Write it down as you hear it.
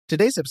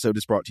Today's episode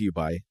is brought to you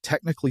by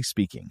Technically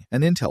Speaking,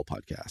 an Intel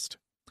podcast.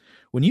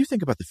 When you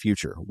think about the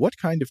future, what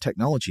kind of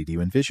technology do you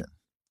envision?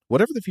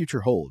 Whatever the future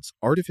holds,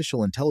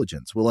 artificial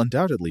intelligence will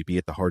undoubtedly be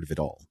at the heart of it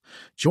all.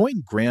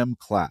 Join Graham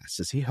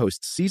Class as he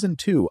hosts Season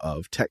 2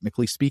 of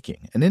Technically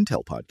Speaking, an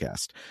Intel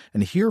podcast,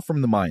 and hear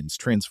from the minds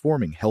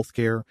transforming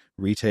healthcare,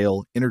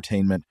 retail,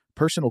 entertainment,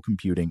 personal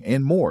computing,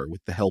 and more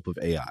with the help of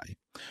AI.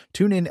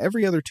 Tune in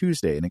every other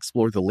Tuesday and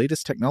explore the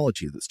latest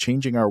technology that's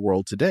changing our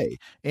world today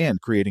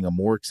and creating a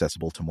more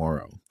accessible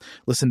tomorrow.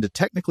 Listen to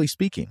Technically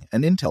Speaking,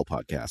 an Intel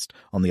podcast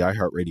on the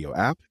iHeartRadio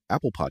app,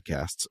 Apple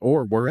Podcasts,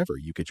 or wherever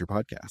you get your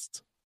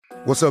podcasts.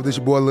 What's up, this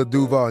your boy Lil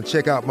Duval, and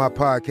check out my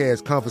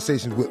podcast,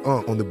 Conversations with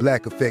Unc, on the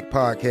Black Effect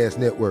Podcast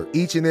Network.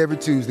 Each and every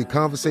Tuesday,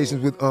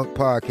 Conversations with Unc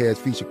podcast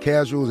feature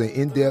casuals and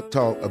in-depth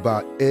talk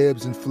about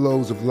ebbs and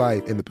flows of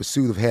life and the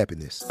pursuit of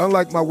happiness.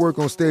 Unlike my work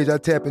on stage, I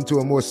tap into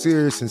a more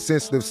serious and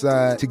sensitive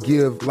side to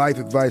give life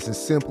advice and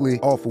simply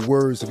offer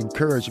words of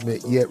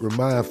encouragement, yet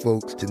remind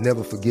folks to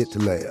never forget to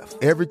laugh.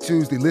 Every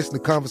Tuesday, listen to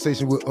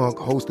Conversations with Unc,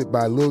 hosted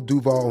by Lil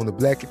Duval on the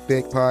Black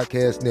Effect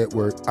Podcast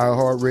Network,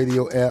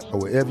 iHeartRadio app,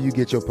 or wherever you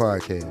get your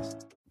podcasts.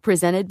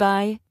 Presented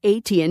by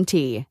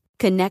AT&T.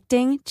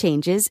 Connecting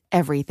changes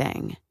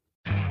everything.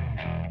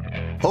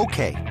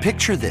 Okay,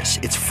 picture this.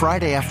 It's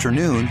Friday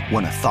afternoon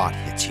when a thought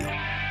hits you.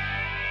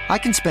 I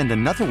can spend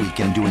another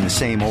weekend doing the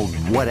same old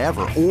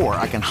whatever, or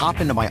I can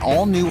hop into my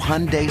all-new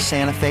Hyundai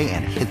Santa Fe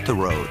and hit the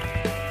road.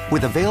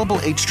 With available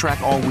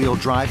H-Track all-wheel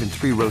drive and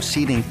 3-row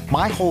seating,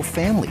 my whole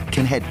family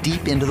can head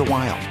deep into the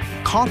wild.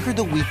 Conquer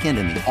the weekend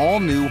in the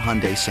all-new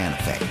Hyundai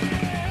Santa Fe.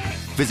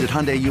 Visit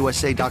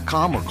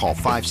HyundaiUSA.com or call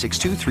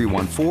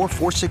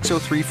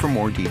 562-314-4603 for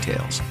more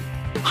details.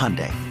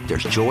 Hyundai,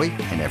 there's joy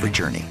in every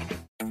journey.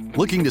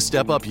 Looking to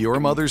step up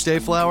your Mother's Day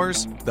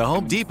flowers? The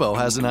Home Depot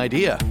has an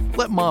idea.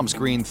 Let Mom's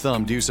green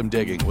thumb do some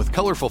digging with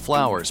colorful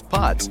flowers,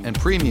 pots, and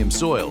premium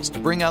soils to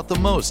bring out the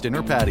most in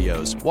her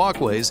patios,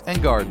 walkways,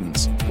 and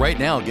gardens. Right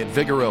now, get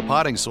Vigoro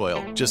potting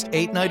soil, just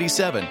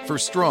 $8.97 for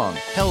strong,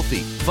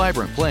 healthy,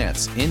 vibrant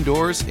plants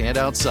indoors and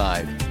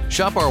outside.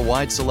 Shop our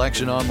wide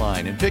selection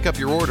online and pick up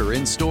your order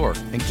in-store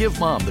and give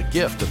Mom the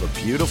gift of a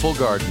beautiful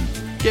garden.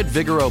 Get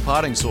Vigoro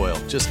potting soil,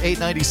 just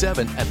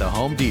 $8.97 at the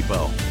Home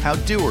Depot. How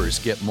doers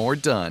get more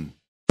done.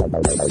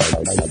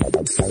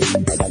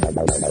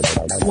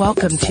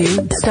 Welcome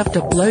to Stuff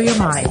to Blow Your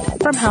Mind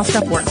from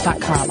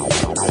HowStuffWorks.com.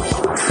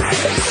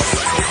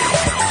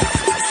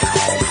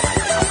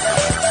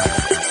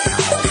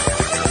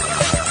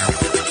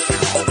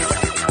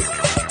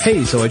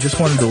 Hey, so I just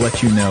wanted to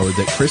let you know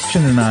that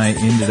Christian and I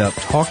ended up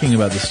talking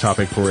about this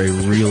topic for a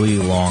really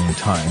long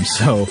time.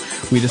 So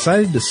we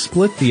decided to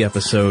split the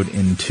episode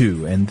in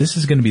two, and this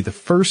is going to be the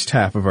first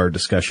half of our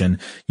discussion.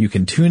 You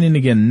can tune in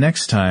again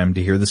next time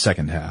to hear the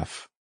second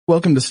half.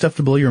 Welcome to Stuff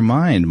to Blow Your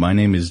Mind. My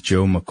name is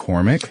Joe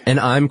McCormick. And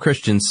I'm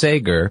Christian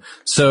Sager.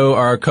 So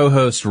our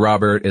co-host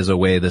Robert is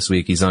away this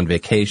week. He's on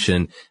vacation.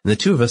 And the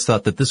two of us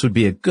thought that this would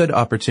be a good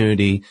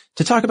opportunity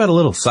to talk about a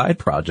little side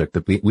project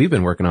that we've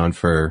been working on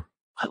for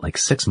like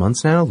 6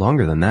 months now,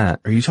 longer than that.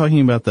 Are you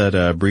talking about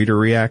that breeder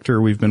reactor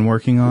we've been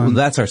working on? Well,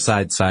 that's our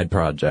side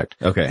project.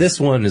 Okay. This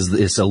one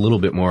is a little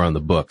bit more on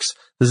the books.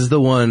 This is the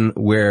one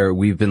where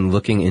we've been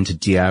looking into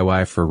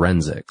DIY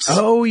forensics.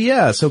 Oh,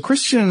 yeah. So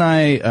Christian and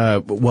I,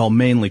 well,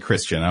 mainly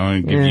Christian, I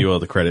want to give you all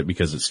the credit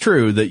because it's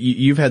true that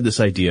you've had this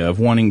idea of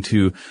wanting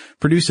to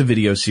produce a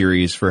video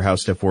series for How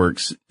Stuff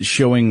Works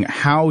showing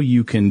how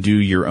you can do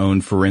your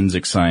own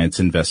forensic science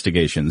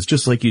investigations,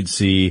 just like you'd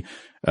see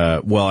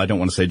well, I don't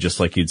want to say just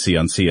like you'd see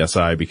on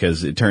CSI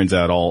because it turns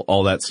out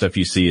all that stuff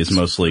you see is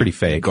mostly pretty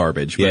fake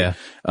garbage. But, yeah.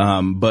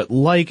 But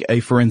like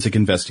a forensic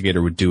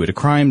investigator would do at a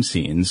crime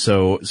scene.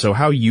 So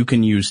how you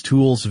can use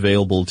tools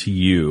available to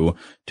you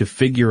to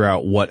figure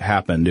out what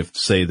happened if,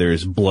 say,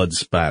 there's blood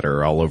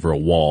spatter all over a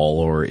wall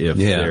or if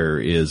there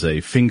is a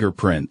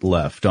fingerprint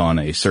left on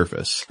a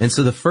surface. And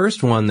so the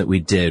first one that we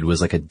did was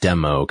like a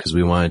demo because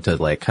we wanted to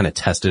like kind of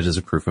test it as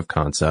a proof of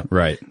concept.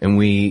 Right. And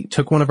we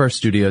took one of our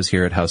studios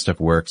here at How Stuff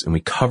Works and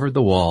we covered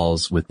the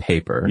walls with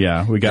paper.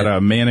 Yeah. We got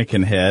a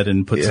mannequin head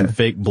and put some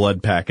fake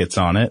blood packets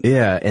on it.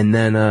 Yeah. And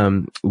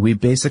then, we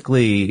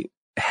basically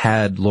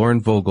had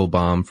Lauren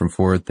Vogelbaum from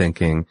Forward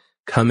Thinking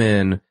come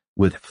in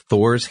with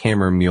Thor's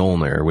hammer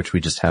Mjolnir, which we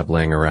just have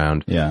laying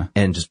around,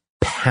 and just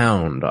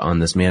pound on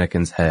this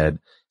mannequin's head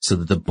so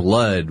that the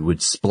blood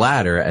would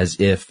splatter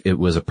as if it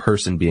was a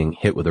person being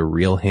hit with a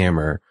real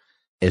hammer.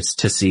 It's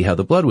to see how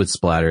the blood would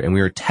splatter. And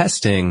we were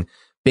testing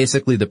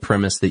basically the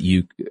premise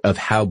of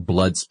how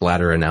blood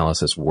splatter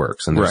analysis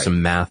works. And there's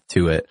some math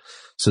to it.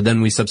 So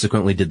then we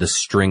subsequently did the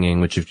stringing,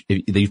 which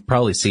you've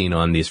probably seen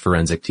on these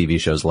forensic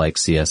TV shows like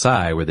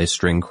CSI, where they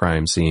string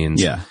crime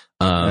scenes. Yeah.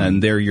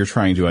 And there you're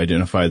trying to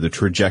identify the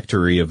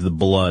trajectory of the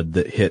blood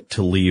that hit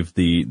to leave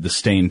the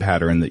stain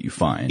pattern that you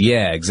find.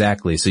 Yeah,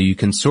 exactly. So you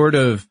can sort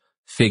of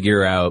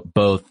figure out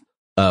both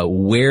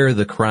where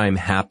the crime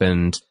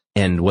happened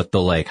and what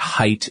the like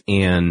height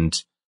and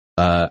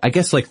I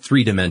guess like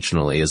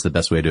 3-dimensionally is the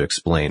best way to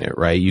explain it,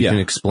 right? You can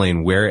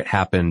explain where it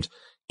happened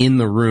in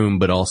the room,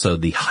 but also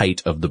the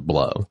height of the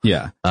blow.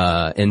 Yeah.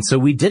 And so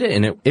we did it,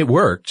 and it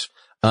worked.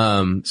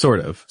 Sort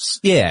of.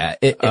 Yeah.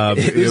 It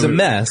was a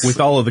mess. With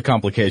all of the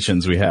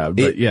complications we have,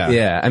 but yeah.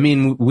 Yeah. I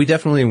mean, we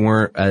definitely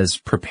weren't as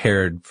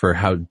prepared for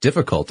how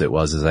difficult it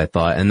was as I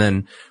thought. And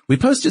then we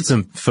posted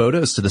some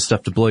photos to the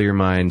Stuff to Blow Your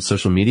Mind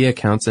social media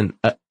accounts, and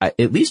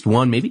at least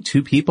one, maybe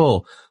two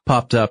people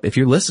popped up. If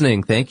you're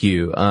listening, thank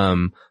you.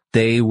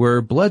 They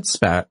were blood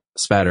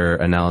spatter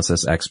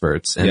analysis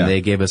experts, and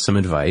they gave us some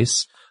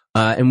advice.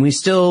 And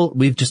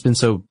we've just been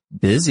so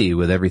busy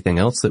with everything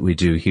else that we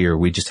do here.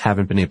 We just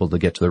haven't been able to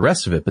get to the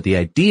rest of it. But the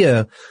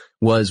idea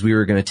was we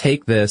were going to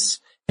take this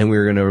and we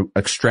were going to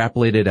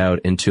extrapolate it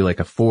out into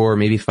like a 4,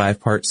 maybe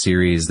 5-part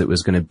series that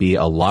was going to be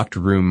a locked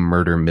room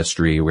murder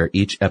mystery, where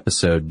each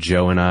episode,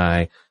 Joe and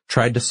I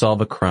tried to solve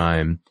a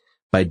crime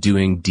by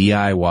doing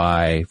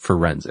DIY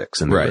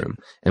forensics in the room.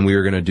 And we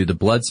were going to do the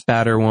blood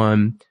spatter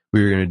one.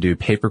 We were going to do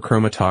paper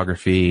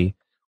chromatography.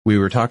 We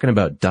were talking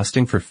about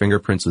dusting for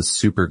fingerprints with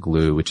super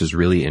glue, which is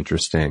really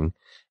interesting.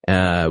 We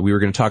were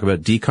going to talk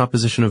about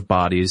decomposition of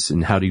bodies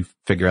and how do you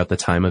figure out the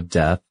time of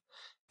death.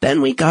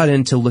 Then we got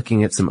into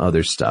looking at some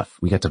other stuff.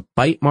 We got to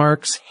bite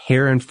marks,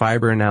 hair and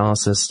fiber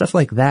analysis, stuff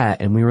like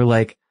that. And we were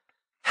like,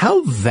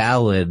 how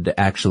valid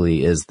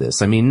actually is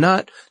this? I mean,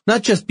 not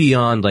just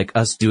beyond like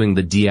us doing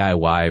the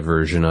DIY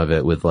version of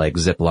it with like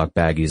Ziploc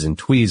baggies and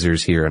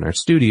tweezers here in our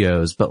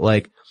studios, but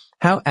like,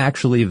 how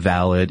actually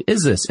valid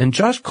is this? And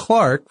Josh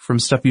Clark from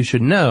Stuff You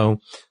Should Know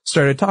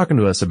started talking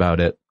to us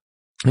about it.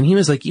 And he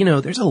was like,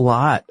 there's a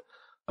lot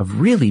of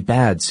really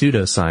bad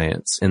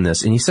pseudoscience in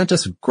this. And he sent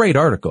us a great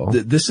article.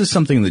 This is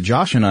something that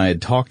Josh and I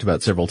had talked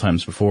about several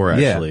times before,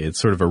 actually. Yeah. It's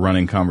sort of a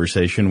running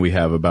conversation we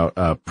have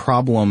about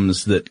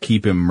problems that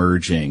keep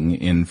emerging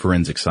in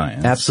forensic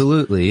science.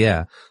 Absolutely,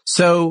 yeah.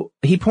 So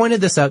he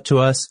pointed this out to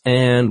us,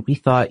 and we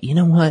thought, you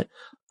know what?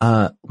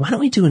 Why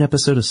don't we do an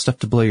episode of Stuff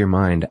to Blow Your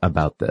Mind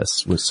about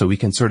this, so we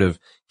can sort of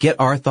get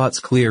our thoughts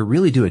clear,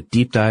 really do a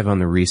deep dive on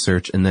the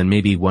research, and then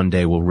maybe one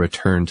day we'll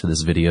return to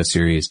this video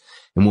series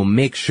and we'll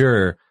make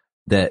sure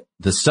that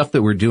the stuff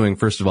that we're doing,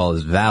 first of all,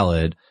 is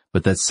valid,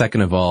 but that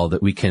second of all,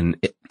 that we can,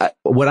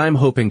 what I'm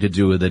hoping to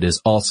do with it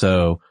is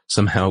also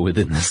somehow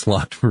within this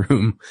locked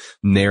room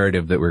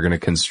narrative that we're going to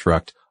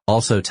construct,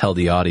 also tell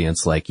the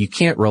audience, like, you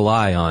can't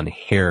rely on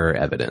hair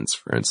evidence,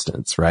 for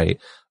instance, right?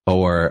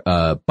 Or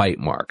bite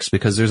marks,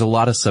 because there's a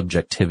lot of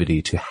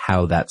subjectivity to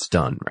how that's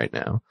done right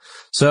now.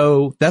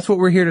 So that's what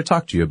we're here to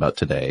talk to you about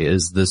today,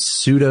 is the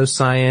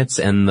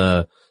pseudoscience and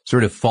the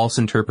sort of false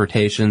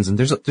interpretations. And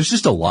there's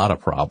just a lot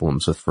of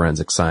problems with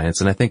forensic science,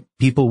 and I think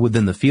people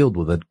within the field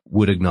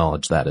would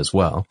acknowledge that as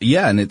well.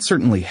 Yeah, and it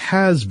certainly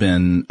has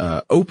been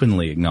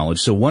openly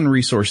acknowledged. So one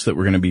resource that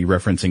we're going to be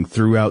referencing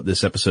throughout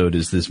this episode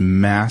is this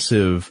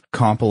massive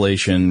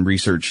compilation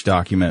research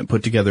document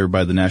put together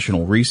by the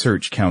National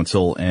Research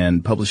Council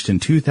and published in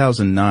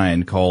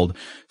 2009 called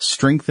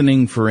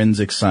Strengthening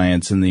Forensic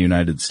Science in the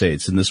United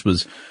States. And this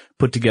was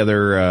put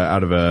together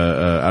out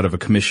of a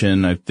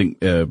commission, I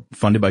think,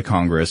 funded by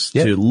Congress,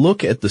 to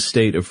look at the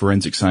state of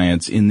forensic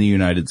science in the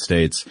United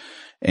States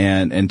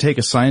and take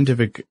a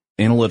scientific,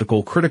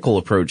 analytical, critical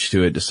approach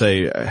to it to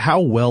say, how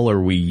well are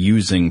we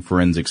using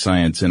forensic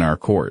science in our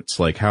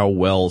courts? Like,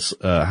 how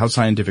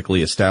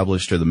scientifically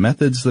established are the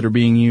methods that are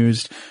being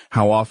used?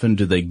 How often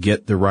do they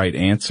get the right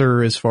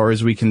answer as far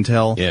as we can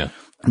tell? Yeah.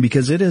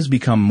 Because it has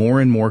become more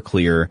and more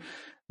clear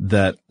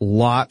that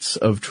lots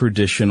of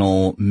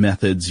traditional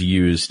methods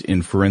used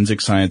in forensic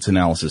science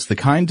analysis, the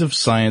kinds of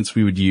science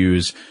we would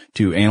use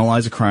to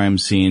analyze a crime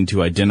scene,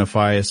 to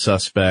identify a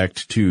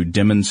suspect, to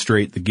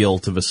demonstrate the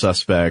guilt of a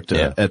suspect,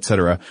 et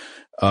cetera,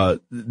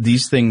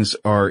 these things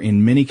are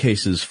in many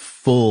cases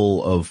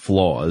full of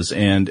flaws.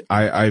 And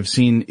I've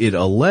seen it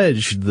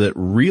alleged that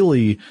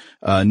really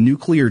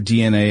nuclear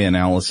DNA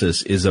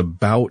analysis is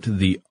about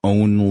the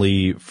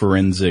only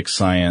forensic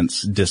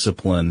science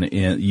discipline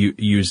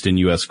used in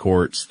U.S.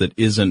 courts that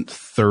isn't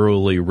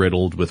thoroughly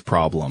riddled with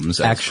problems.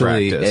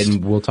 Actually,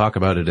 and we'll talk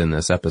about it in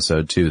this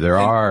episode too. There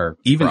are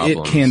even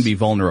problems. It can be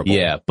vulnerable.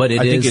 Yeah, but I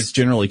think it's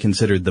generally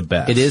considered the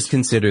best. It is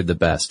considered the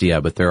best, yeah,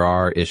 but there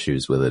are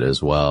issues with it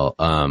as well.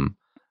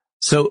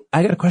 So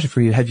I got a question for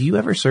you. Have you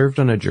ever served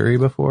on a jury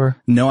before?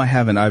 No, I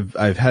haven't.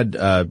 I've had,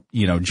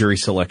 jury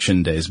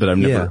selection days, but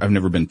I've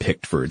never been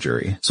picked for a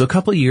jury. So a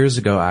couple of years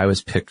ago, I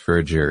was picked for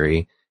a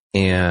jury,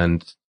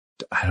 and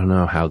I don't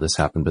know how this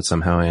happened, but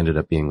somehow I ended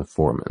up being the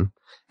foreman.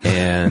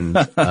 And,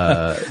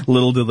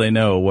 little do they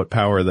know what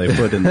power they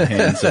put in the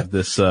hands of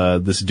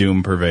this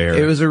doom purveyor.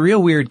 It was a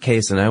real weird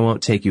case, and I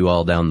won't take you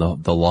all down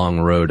the long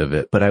road of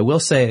it, but I will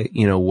say,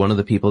 one of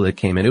the people that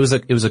came in, it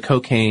was a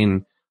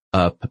cocaine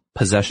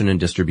possession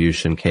and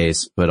distribution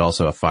case, but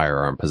also a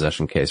firearm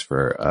possession case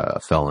for a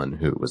felon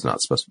who was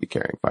not supposed to be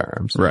carrying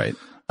firearms. Right.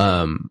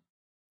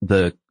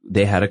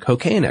 They had a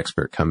cocaine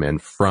expert come in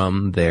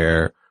from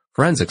their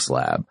forensics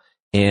lab.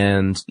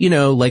 And,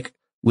 like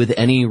with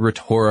any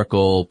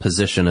rhetorical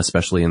position,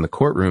 especially in the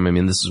courtroom, I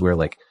mean, this is where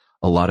like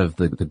a lot of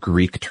the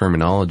Greek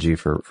terminology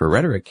for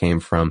rhetoric came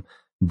from.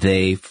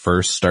 they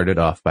first started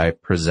off by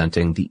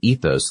presenting the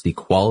ethos, the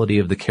quality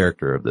of the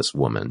character of this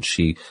woman.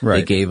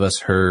 They gave us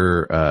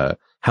her,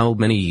 how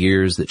many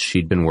years that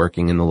she'd been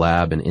working in the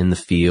lab and in the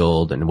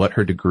field, and what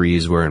her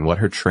degrees were and what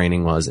her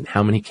training was, and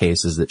how many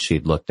cases that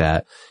she'd looked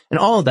at, and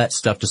all of that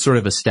stuff to sort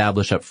of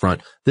establish up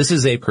front, this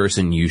is a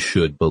person you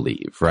should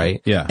believe,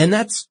 right? Yeah. And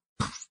that's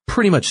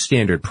pretty much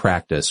standard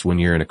practice when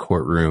you're in a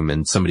courtroom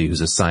and somebody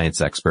who's a science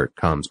expert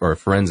comes, or a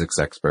forensics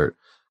expert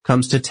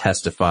comes to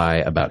testify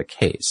about a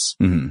case.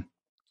 Mm-hmm.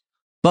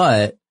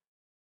 But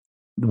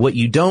what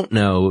you don't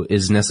know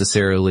is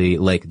necessarily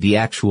like the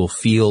actual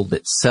field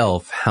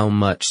itself, how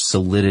much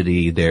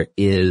solidity there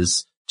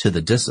is to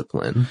the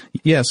discipline.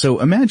 Yeah. So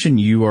imagine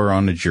you are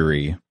on a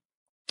jury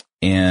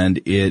and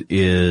it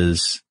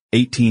is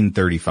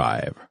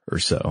 1835 or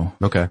so.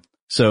 Okay.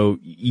 So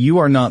you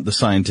are not the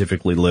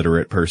scientifically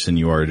literate person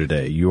you are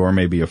today. You are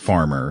maybe a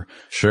farmer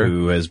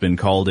who has been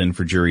called in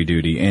for jury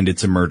duty, and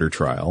it's a murder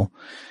trial.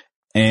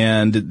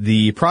 And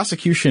the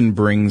prosecution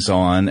brings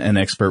on an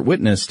expert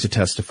witness to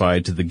testify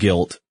to the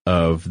guilt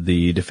of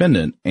the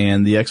defendant.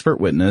 And the expert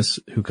witness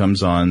who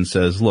comes on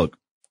says, look,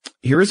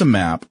 here is a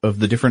map of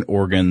the different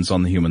organs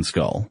on the human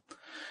skull.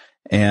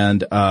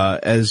 And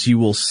as you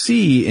will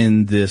see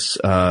in this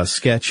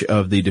sketch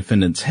of the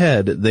defendant's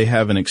head, they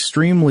have an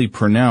extremely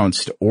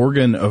pronounced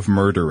organ of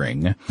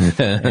murdering.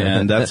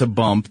 And that's a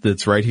bump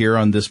that's right here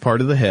on this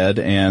part of the head.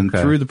 And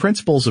through the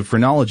principles of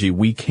phrenology,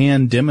 we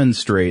can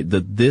demonstrate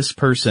that this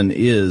person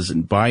is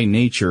by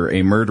nature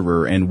a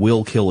murderer and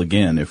will kill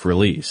again if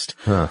released.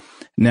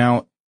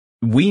 Now,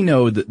 we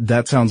know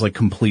that sounds like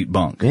complete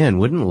bunk. Man,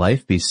 wouldn't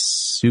life be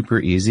super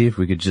easy if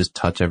we could just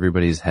touch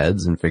everybody's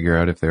heads and figure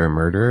out if they're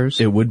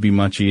murderers? It would be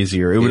much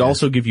easier. It would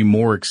also give you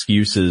more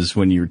excuses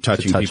when you're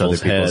touching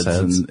people's heads.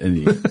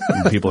 And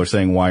people are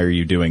saying, why are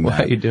you doing that?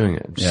 Why are you doing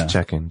it? Just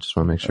checking. Just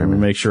want to make sure.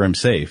 Make sure I'm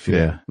safe.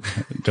 Yeah.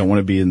 Don't want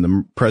to be in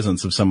the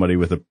presence of somebody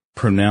with a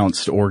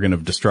pronounced organ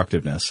of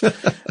destructiveness.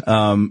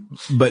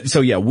 But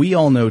so yeah, we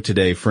all know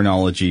today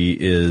phrenology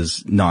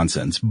is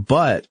nonsense,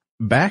 but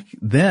back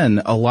then,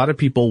 a lot of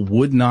people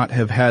would not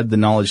have had the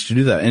knowledge to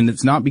do that. And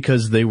it's not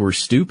because they were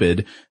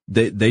stupid.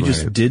 They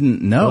just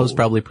didn't know. Well, it was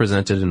probably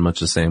presented in much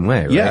the same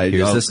way, right? Yeah.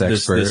 Here's this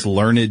expert. This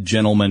learned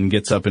gentleman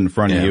gets up in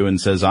front of you and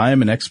says, I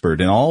am an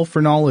expert. And all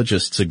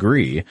phrenologists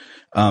agree.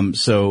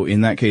 So in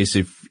that case,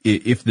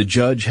 if the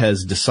judge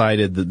has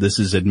decided that this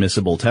is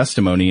admissible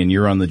testimony and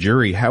you're on the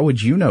jury, how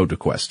would you know to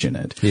question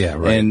it? Yeah,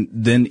 right. And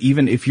then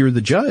even if you're the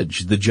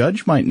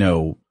judge might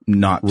know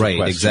not to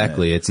question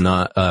exactly. it. It's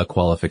not a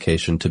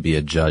qualification to be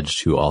a judge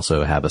to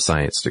also have a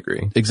science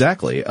degree.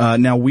 Exactly.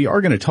 Now we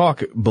are going to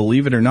talk,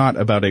 believe it or not,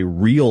 about a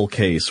real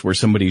case where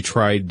somebody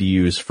tried to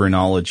use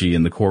phrenology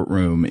in the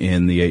courtroom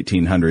in the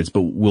 1800s,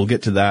 but we'll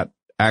get to that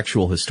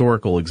actual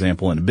historical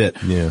example in a bit.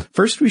 Yeah.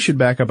 First, we should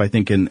back up, I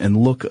think, and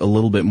look a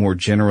little bit more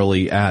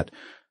generally at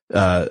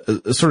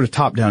a sort of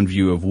top-down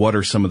view of what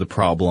are some of the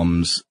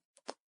problems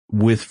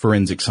with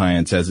forensic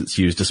science as it's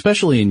used,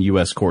 especially in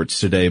U.S.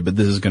 courts today, but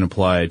this is going to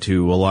apply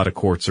to a lot of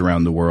courts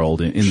around the world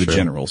in the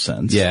general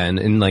sense. Yeah,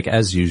 and like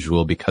as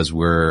usual, because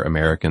we're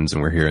Americans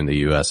and we're here in the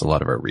U.S., a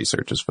lot of our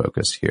research is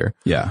focused here.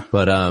 Yeah.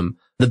 But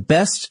the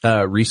best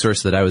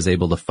resource that I was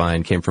able to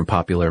find came from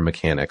Popular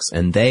Mechanics,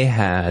 and they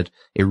had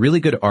a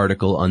really good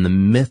article on the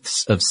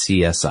myths of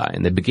CSI,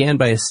 and they began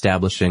by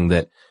establishing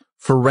that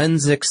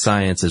forensic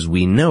science as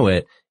we know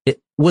it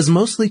was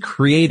mostly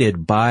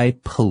created by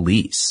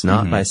police,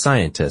 not by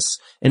scientists.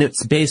 And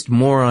it's based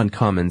more on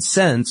common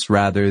sense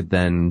rather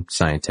than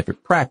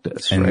scientific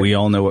practice. And we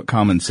all know what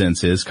common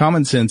sense is.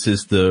 Common sense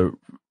is the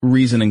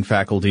reasoning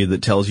faculty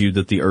that tells you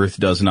that the earth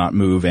does not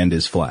move and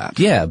is flat.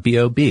 Yeah,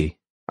 B.O.B.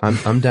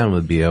 I'm down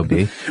with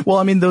B.O.B. Well,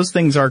 I mean, those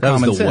things are common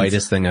sense. That was the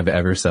whitest thing I've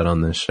ever said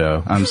on this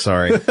show. I'm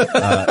sorry.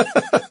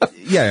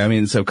 Yeah, I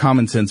mean, so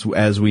common sense,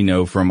 as we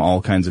know from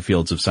all kinds of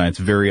fields of science,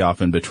 very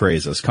often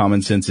betrays us.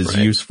 Common sense is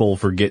useful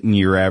for getting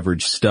your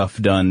average stuff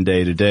done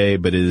day to day,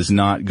 but it is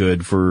not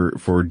good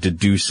for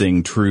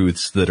deducing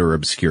truths that are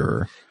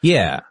obscure.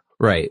 Yeah,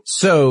 right.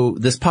 So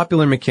this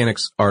Popular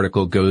Mechanics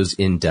article goes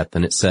in depth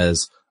and it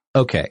says,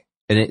 okay,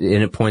 and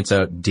it points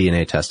out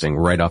DNA testing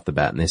right off the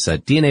bat. And they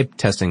said DNA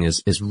testing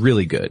is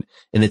really good.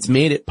 And it's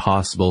made it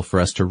possible for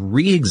us to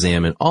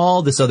re-examine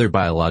all this other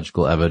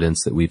biological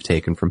evidence that we've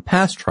taken from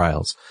past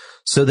trials,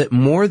 so that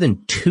more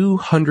than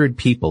 200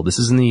 people, this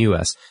is in the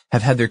U.S.,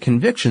 have had their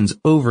convictions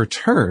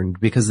overturned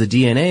because the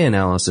DNA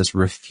analysis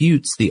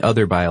refutes the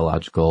other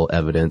biological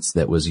evidence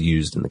that was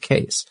used in the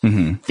case.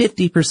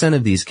 50%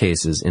 of these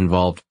cases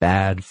involved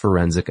bad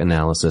forensic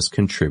analysis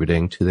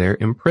contributing to their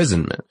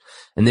imprisonment.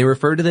 And they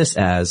refer to this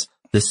as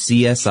the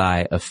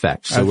CSI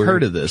effect. So I've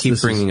heard of this.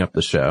 Keep bringing up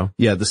the show.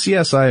 Yeah, the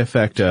CSI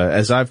effect,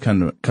 as I've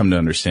come to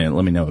understand it,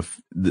 let me know if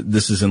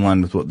this is in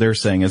line with what they're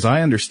saying. As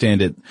I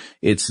understand it,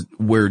 it's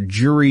where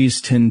juries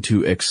tend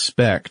to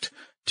expect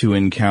to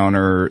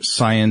encounter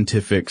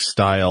scientific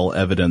style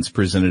evidence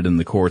presented in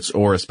the courts,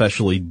 or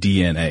especially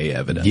DNA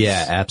evidence.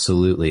 Yeah,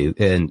 absolutely.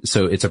 And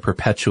so it's a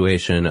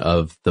perpetuation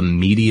of the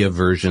media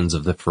versions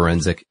of the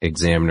forensic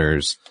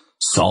examiner's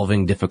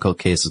solving difficult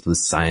cases with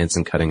science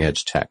and cutting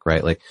edge tech,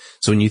 right? Like,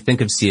 so when you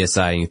think of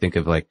CSI and you think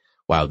of like,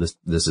 wow, this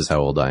is how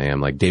old I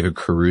am. Like David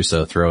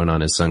Caruso throwing on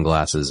his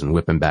sunglasses and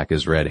whipping back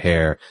his red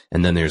hair.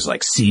 And then there's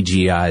like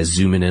CGI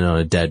zooming in on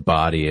a dead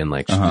body and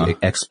like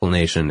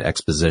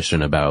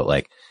exposition about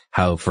like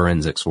how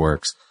forensics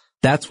works.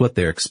 That's what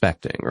they're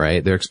expecting,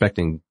 right? They're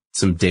expecting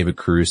some David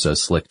Caruso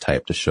slick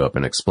type to show up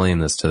and explain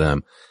this to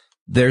them.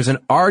 There's an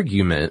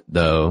argument,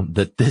 though,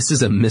 that this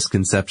is a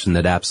misconception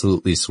that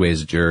absolutely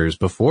sways jurors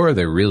before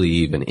they're really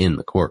even in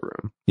the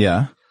courtroom.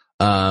 Yeah.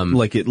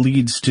 Like it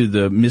leads to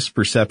the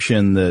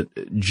misperception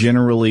that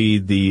generally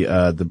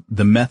the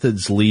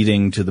methods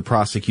leading to the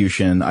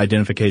prosecution,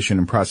 identification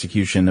and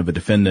prosecution of a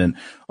defendant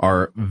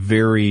are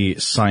very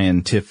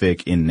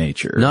scientific in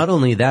nature. Not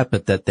only that,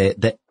 but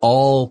that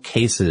all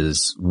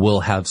cases will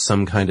have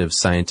some kind of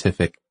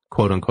scientific,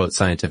 quote unquote,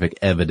 scientific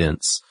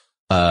evidence,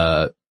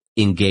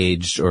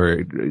 engaged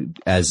or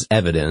as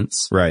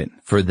evidence. Right.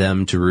 For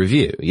them to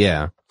review.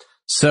 Yeah.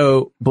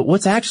 So, but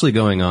what's actually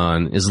going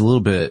on is a little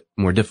bit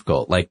more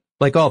difficult. Like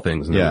all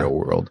things in the real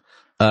world.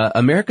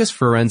 America's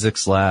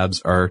forensics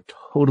labs are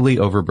totally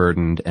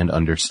overburdened and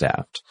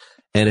understaffed.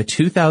 And a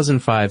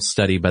 2005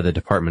 study by the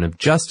Department of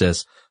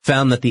Justice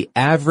found that the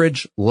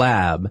average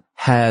lab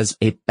has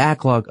a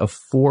backlog of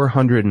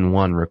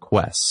 401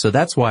 requests. So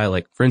that's why,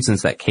 like, for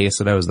instance, that case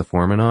that I was the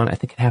foreman on, I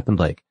think it happened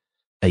like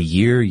a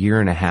year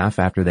and a half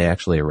after they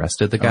actually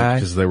arrested the guy.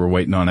 Because they were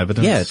waiting on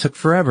evidence? Yeah, it took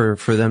forever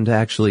for them to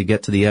actually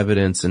get to the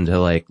evidence and to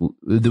like,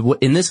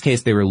 in this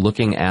case, they were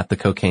looking at the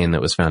cocaine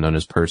that was found on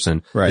his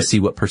person to see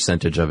what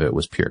percentage of it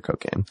was pure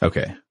cocaine.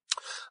 Okay.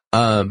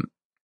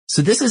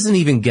 So this isn't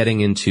even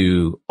getting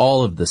into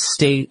all of the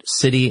state,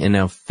 city, and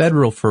now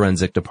federal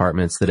forensic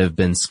departments that have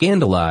been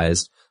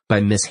scandalized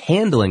by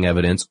mishandling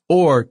evidence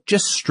or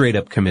just straight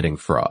up committing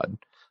fraud.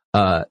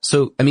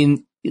 So, I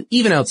mean,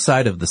 even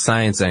outside of the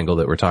science angle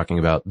that we're talking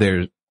about,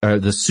 there's the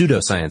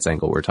pseudoscience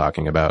angle we're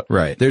talking about.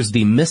 Right. There's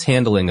the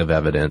mishandling of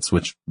evidence,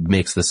 which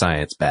makes the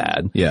science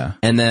bad. Yeah.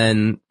 And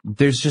then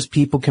there's just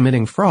people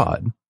committing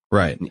fraud.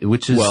 Right.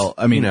 Which is, well,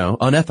 I mean,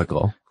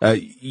 unethical.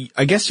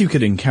 I guess you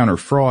could encounter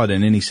fraud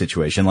in any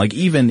situation, like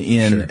even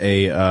in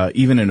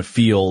even in a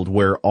field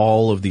where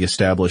all of the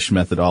established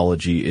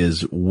methodology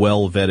is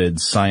well vetted,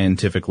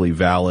 scientifically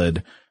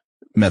valid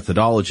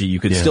methodology, you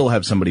could still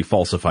have somebody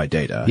falsify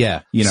data.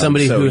 Yeah.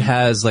 Somebody who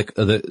has like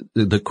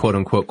the quote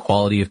unquote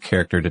quality of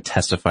character to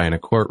testify in a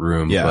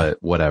courtroom,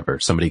 but whatever.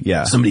 Somebody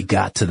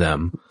got to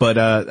them. But,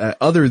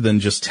 other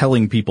than just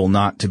telling people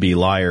not to be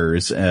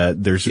liars,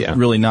 there's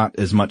really not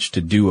as much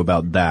to do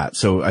about that.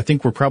 So I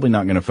think we're probably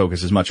not going to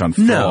focus as much on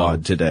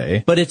fraud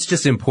today. But it's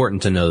just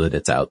important to know that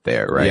it's out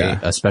there, right? Yeah.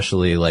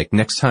 Especially like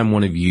next time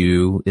one of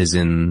you is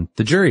in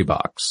the jury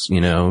box,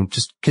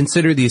 just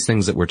consider these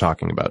things that we're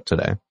talking about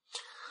today.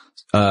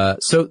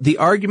 So the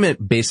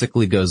argument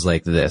basically goes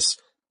like this.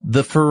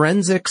 The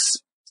forensics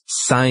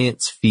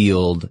science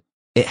field,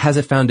 it has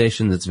a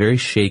foundation that's very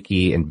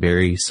shaky and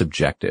very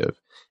subjective.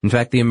 In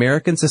fact, the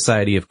American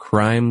Society of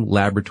Crime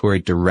Laboratory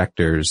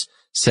Directors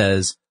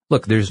says,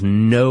 look, there's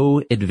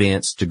no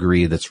advanced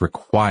degree that's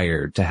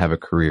required to have a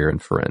career in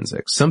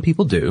forensics. Some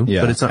people do,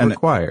 but it's not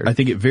required. I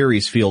think it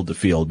varies field to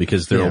field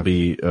because there'll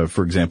be,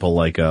 for example,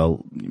 like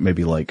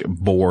maybe like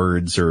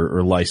boards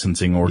or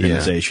licensing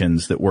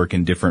organizations that work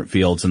in different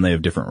fields and they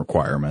have different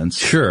requirements.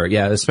 Sure,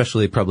 yeah,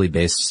 especially probably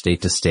based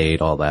state to state,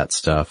 all that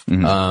stuff.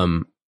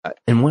 Mm-hmm.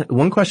 And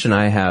one question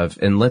I have,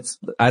 and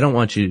I don't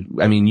want you,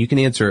 I mean, you can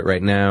answer it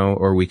right now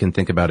or we can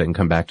think about it and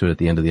come back to it at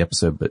the end of the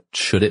episode, but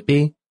should it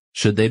be?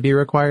 Should they be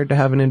required to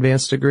have an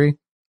advanced degree?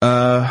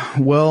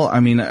 Well, I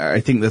mean, I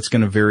think that's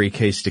going to vary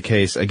case to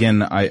case.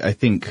 Again, I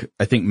think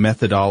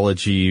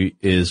methodology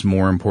is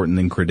more important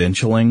than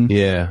credentialing.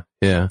 Yeah.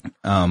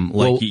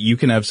 You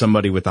can have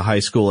somebody with a high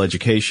school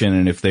education,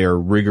 and if they are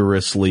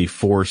rigorously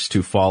forced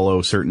to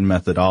follow certain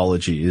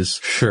methodologies,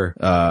 sure,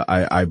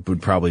 I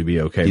would probably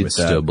be okay with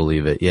that. You'd still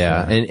believe it,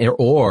 yeah.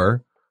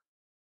 Or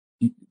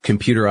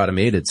computer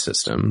automated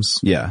systems,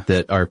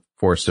 that are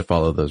forced to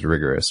follow those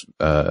rigorous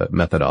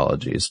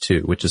methodologies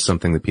too, which is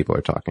something that people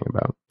are talking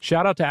about.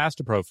 Shout out to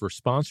Astepro for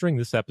sponsoring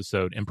this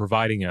episode and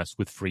providing us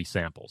with free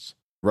samples.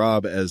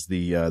 Rob, as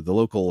the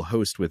local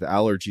host with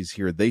allergies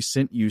here, they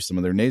sent you some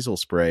of their nasal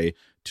spray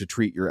to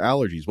treat your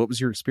allergies. What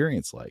was your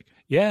experience like?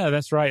 Yeah,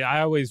 that's right.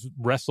 I always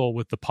wrestle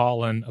with the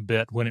pollen a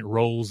bit when it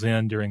rolls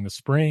in during the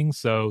spring,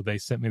 so they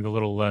sent me the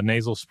little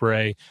nasal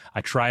spray.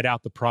 I tried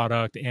out the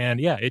product,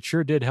 and it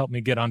sure did help me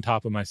get on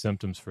top of my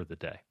symptoms for the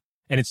day.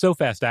 And it's so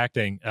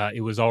fast-acting,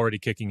 it was already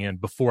kicking in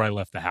before I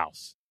left the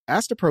house.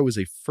 Astepro is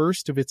a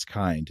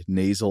first-of-its-kind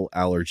nasal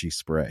allergy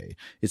spray.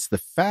 It's the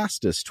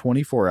fastest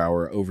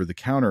 24-hour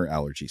over-the-counter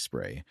allergy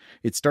spray.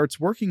 It starts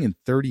working in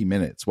 30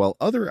 minutes, while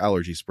other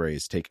allergy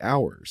sprays take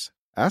hours.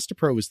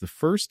 Astepro is the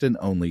first and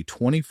only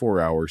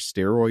 24-hour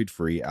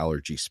steroid-free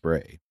allergy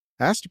spray.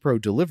 Astepro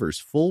delivers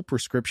full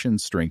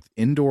prescription-strength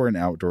indoor and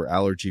outdoor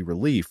allergy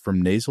relief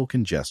from nasal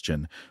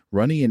congestion,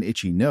 runny and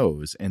itchy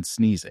nose, and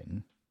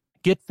sneezing.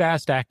 Get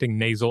fast-acting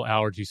nasal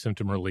allergy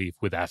symptom relief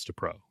with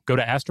Astepro. Go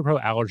to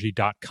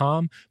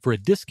asteproallergy.com for a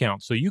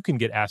discount so you can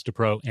get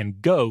Astepro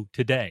and go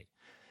today.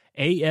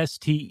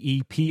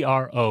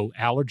 ASTEPRO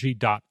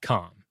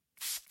allergy.com.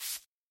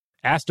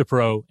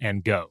 Astepro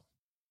and go.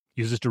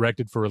 Use as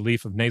directed for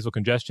relief of nasal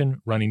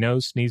congestion, runny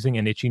nose, sneezing,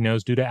 and itchy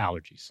nose due to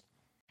allergies.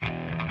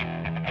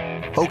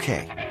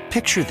 Okay,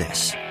 picture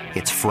this.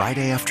 It's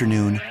Friday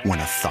afternoon when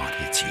a thought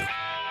hits you.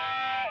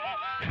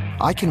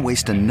 I can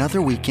waste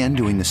another weekend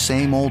doing the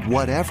same old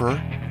whatever,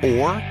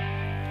 or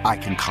I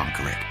can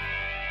conquer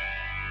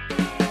it.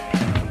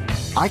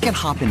 I can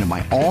hop into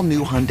my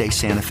all-new Hyundai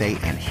Santa Fe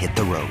and hit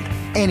the road.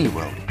 Any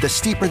road. The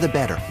steeper, the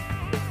better.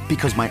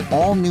 Because my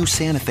all-new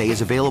Santa Fe is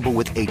available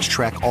with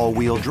H-Track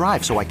all-wheel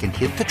drive, so I can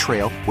hit the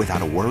trail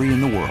without a worry in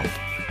the world.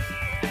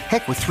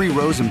 Heck, with 3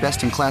 rows and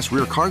best-in-class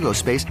rear cargo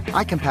space,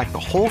 I can pack the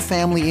whole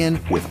family in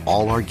with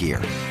all our gear.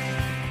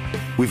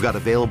 We've got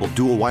available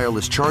dual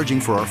wireless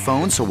charging for our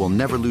phones, so we'll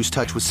never lose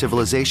touch with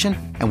civilization,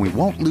 and we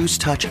won't lose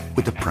touch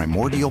with the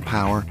primordial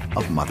power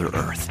of Mother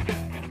Earth.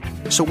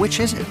 So which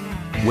is it?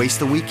 Waste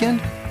the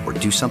weekend or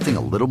do something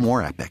a little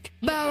more epic?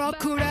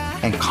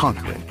 And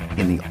conquer it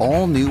in the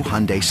all-new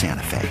Hyundai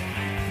Santa Fe.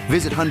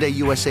 Visit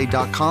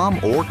HyundaiUSA.com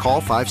or call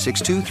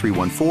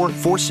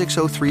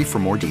 562-314-4603 for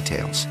more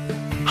details.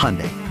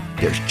 Hyundai,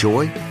 there's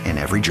joy in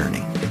every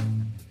journey.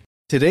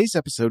 Today's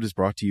episode is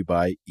brought to you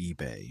by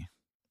eBay.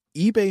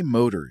 eBay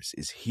Motors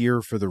is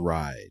here for the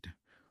ride.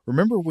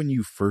 Remember when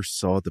you first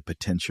saw the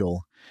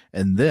potential?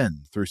 And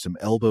then, through some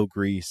elbow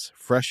grease,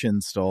 fresh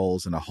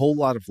installs, and a whole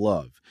lot of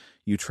love,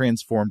 you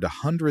transformed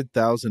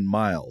 100,000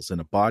 miles and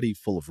a body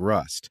full of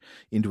rust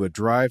into a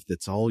drive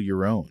that's all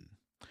your own.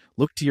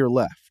 Look to your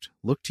left.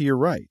 Look to your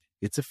right.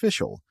 It's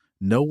official.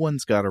 No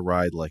one's got a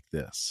ride like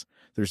this.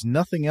 There's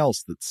nothing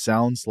else that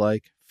sounds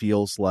like,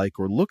 feels like,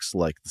 or looks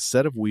like the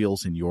set of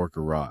wheels in your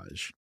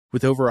garage.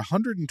 With over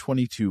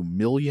 122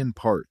 million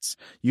parts,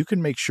 you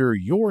can make sure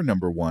your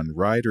number one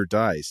ride or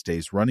die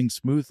stays running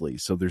smoothly,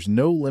 so there's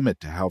no limit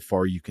to how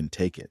far you can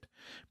take it.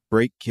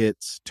 Brake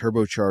kits,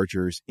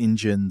 turbochargers,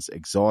 engines,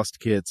 exhaust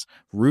kits,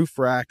 roof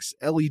racks,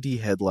 LED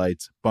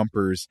headlights,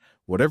 bumpers,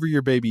 whatever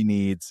your baby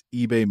needs,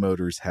 eBay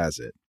Motors has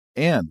it.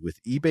 And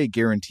with eBay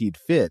Guaranteed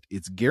Fit,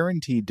 it's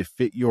guaranteed to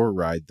fit your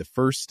ride the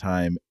first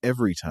time,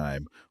 every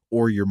time,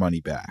 or your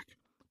money back.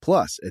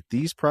 Plus, at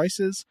these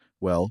prices,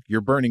 well,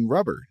 you're burning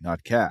rubber,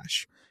 not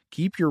cash.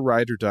 Keep your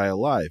ride or die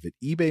alive at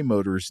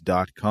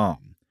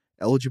ebaymotors.com.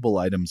 Eligible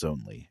items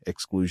only.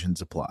 Exclusions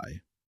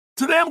apply.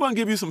 Today I'm going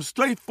to give you some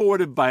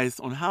straightforward advice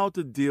on how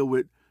to deal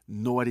with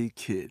naughty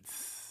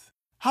kids.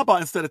 How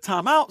about instead of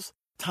timeouts,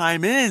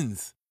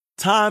 time-ins?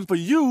 Time for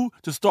you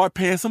to start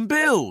paying some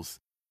bills.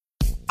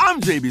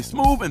 I'm JB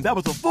Smoove, and that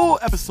was a full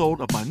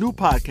episode of my new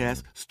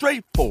podcast,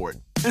 Straightforward,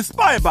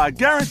 inspired by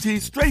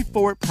guaranteed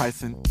straightforward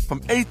pricing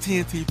from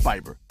AT&T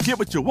Fiber. Get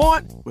what you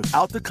want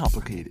without the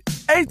complicated.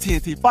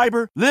 AT&T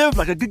Fiber, live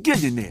like a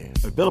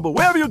gigillionaire. Available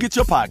wherever you get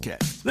your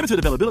podcast. Limited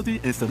availability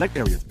in select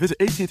areas. Visit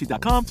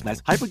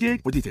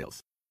AT&T.com/hypergig for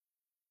details.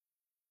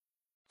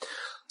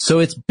 So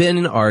it's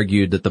been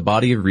argued that the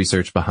body of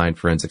research behind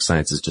forensic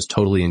science is just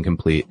totally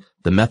incomplete.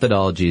 The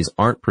methodologies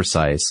aren't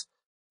precise.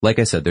 Like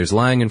I said, there's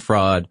lying and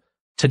fraud.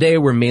 Today,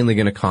 we're mainly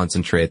going to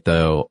concentrate,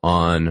 though,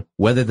 on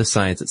whether the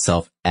science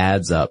itself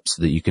adds up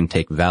so that you can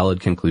take valid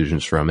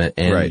conclusions from it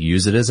and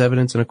use it as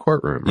evidence in a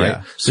courtroom, right?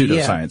 Yeah.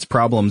 Pseudoscience,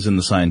 problems in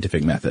the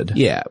scientific method.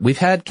 Yeah. We've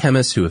had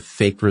chemists who have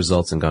faked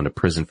results and gone to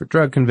prison for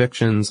drug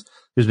convictions.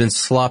 There's been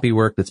sloppy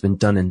work that's been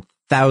done in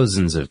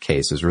thousands of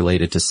cases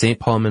related to St.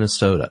 Paul,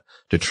 Minnesota,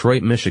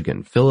 Detroit,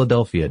 Michigan,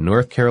 Philadelphia,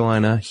 North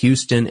Carolina,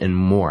 Houston, and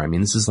more. I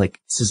mean, this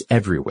is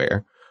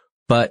everywhere.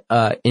 But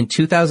in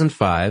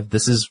 2005,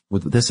 this is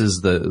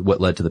what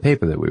led to the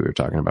paper that we were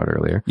talking about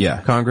earlier.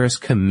 Yeah. Congress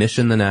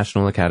commissioned the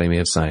National Academy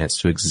of Science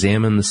to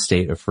examine the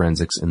state of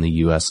forensics in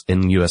U.S.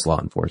 law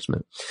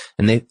enforcement.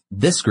 And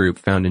this group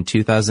found in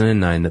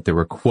 2009 that there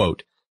were,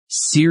 quote,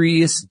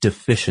 serious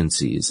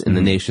deficiencies in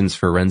the nation's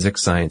forensic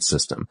science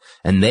system.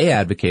 And they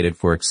advocated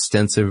for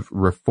extensive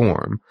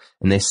reform.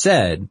 And they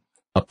said,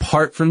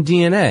 apart from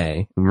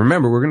DNA, and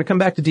remember, we're going to come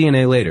back to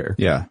DNA later.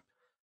 Yeah.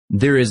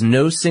 There is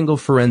no single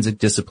forensic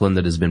discipline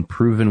that has been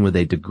proven with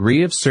a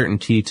degree of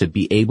certainty to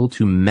be able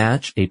to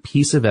match a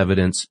piece of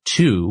evidence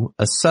to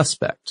a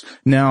suspect.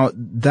 Now,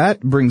 that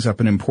brings up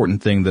an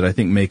important thing that I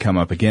think may come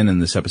up again in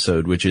this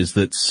episode, which is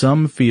that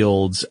some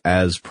fields,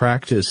 as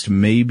practiced,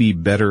 may be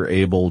better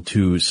able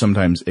to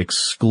sometimes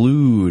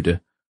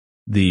exclude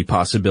the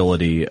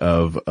possibility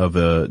of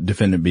a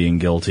defendant being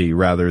guilty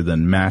rather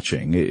than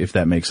matching, if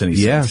that makes any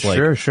sense.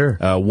 Yeah, sure.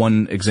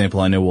 One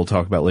example I know we'll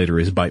talk about later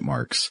is bite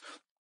marks.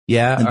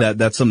 Yeah. And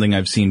that's something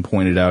I've seen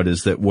pointed out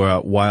is that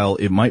while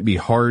it might be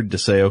hard to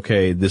say,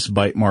 okay, this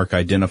bite mark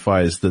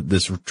identifies that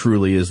this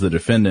truly is the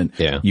defendant,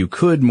 you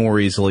could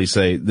more easily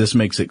say this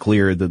makes it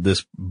clear that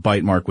this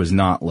bite mark was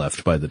not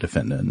left by the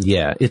defendant.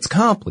 Yeah. It's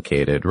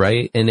complicated,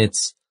 right? And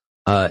it's,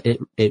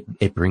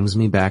 it brings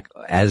me back,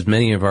 as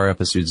many of our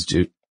episodes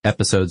do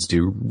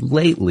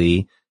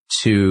lately,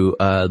 to,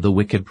 the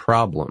wicked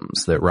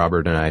problems that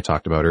Robert and I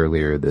talked about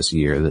earlier this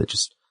year that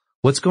just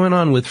what's going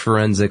on with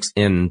forensics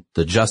in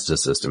the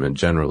justice system in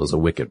general is a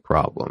wicked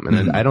problem.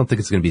 And I don't think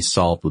it's going to be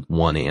solved with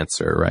one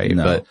answer, right?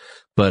 No.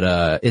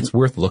 But it's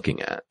worth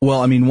looking at.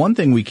 Well, I mean, one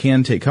thing we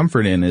can take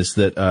comfort in is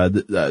that,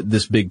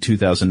 this big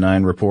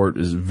 2009 report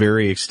is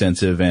very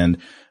extensive, and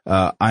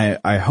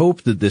I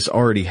hope that this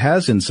already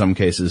has in some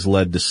cases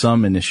led to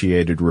some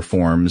initiated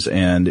reforms,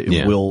 and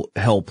it will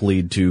help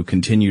lead to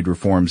continued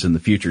reforms in the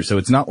future. So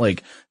it's not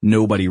like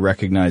nobody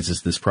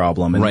recognizes this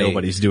problem and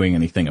nobody's doing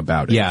anything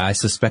about it. Yeah, I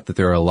suspect that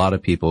there are a lot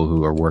of people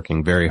who are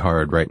working very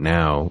hard right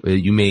now.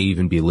 You may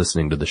even be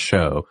listening to the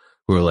show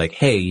who are like,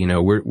 hey, you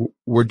know,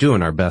 we're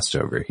doing our best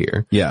over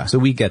here. Yeah. So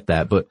we get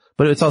that, but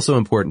it's also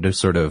important to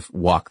sort of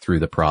walk through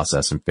the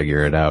process and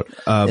figure it out.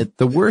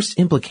 The worst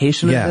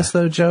implication of this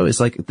though, Joe, is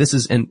like this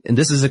is, and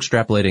this is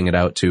extrapolating it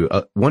out to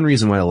one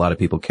reason why a lot of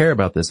people care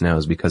about this now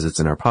is because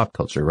it's in our pop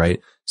culture, right?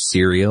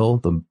 Serial,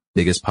 the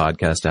biggest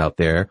podcast out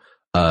there,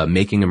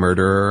 Making a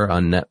Murderer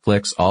on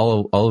Netflix,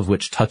 all of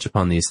which touch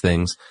upon these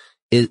things.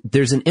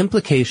 There's an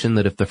implication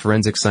that if the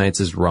forensic science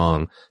is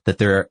wrong, that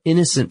there are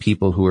innocent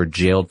people who are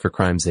jailed for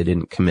crimes they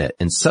didn't commit.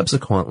 And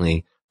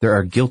subsequently, there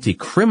are guilty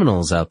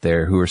criminals out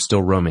there who are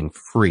still roaming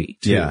free,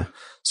 too. Yeah.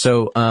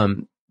 So,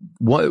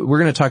 we're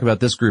going to talk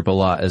about this group a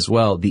lot as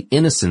well. The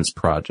Innocence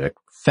Project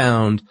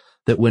found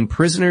that when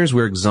prisoners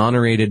were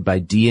exonerated by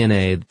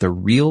DNA, the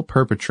real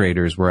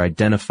perpetrators were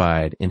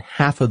identified in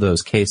half of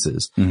those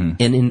cases. And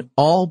in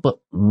all but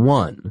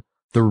one,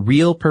 the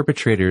real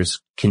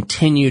perpetrators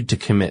continued to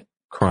commit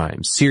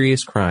crimes,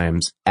 serious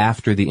crimes,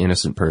 after the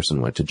innocent person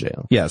went to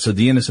jail. Yeah, so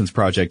the Innocence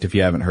Project, if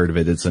you haven't heard of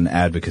it, it's an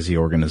advocacy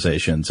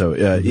organization. So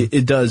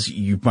it does,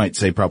 you might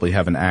say, probably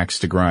have an axe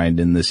to grind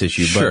in this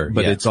issue,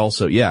 but it's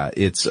also,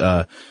 it's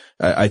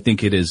I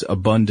think it is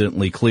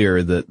abundantly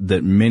clear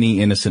that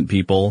many innocent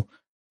people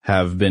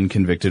have been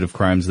convicted of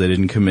crimes they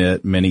didn't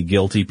commit. Many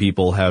guilty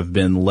people have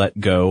been let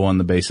go on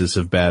the basis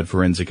of bad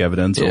forensic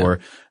evidence,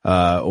 or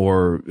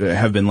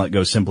have been let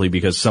go simply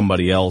because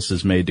somebody else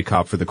is made to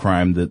cop for the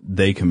crime that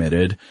they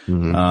committed.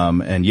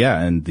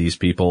 And these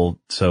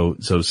people, so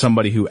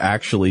somebody who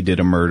actually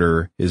did a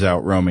murder is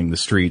out roaming the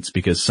streets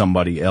because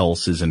somebody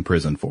else is in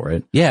prison for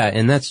it. Yeah,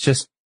 and that's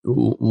just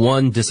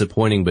one,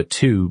 disappointing, but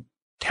two,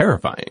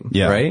 terrifying.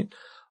 Yeah. Right?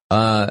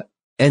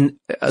 And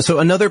so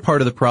another part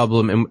of the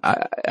problem, and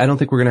I don't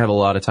think we're going to have a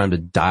lot of time to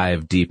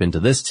dive deep into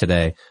this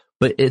today,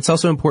 but it's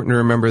also important to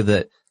remember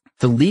that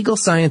the legal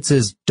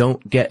sciences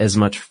don't get as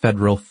much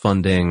federal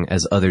funding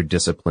as other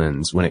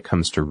disciplines when it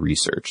comes to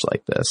research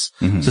like this.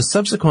 So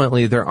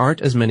subsequently, there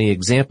aren't as many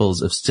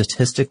examples of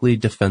statistically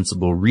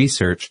defensible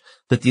research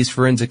that these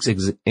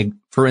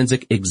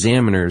forensic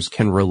examiners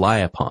can rely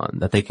upon,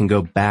 that they can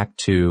go back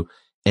to,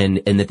 and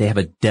that they have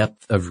a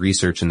depth of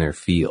research in their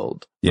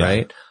field,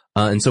 right?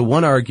 And so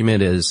one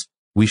argument is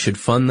we should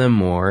fund them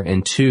more,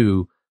 and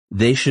two,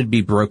 they should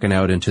be broken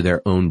out into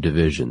their own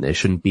division. They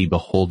shouldn't be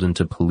beholden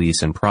to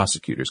police and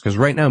prosecutors, because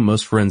right now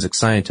most forensic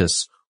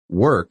scientists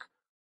work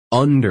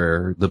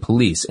under the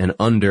police and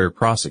under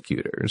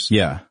prosecutors.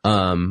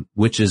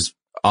 Which is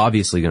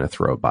obviously going to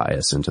throw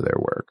bias into their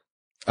work.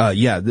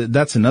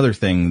 That's another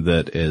thing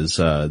that is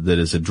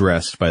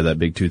addressed by that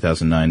big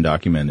 2009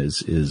 document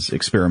is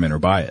experimenter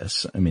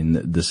bias. I mean,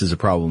 this is a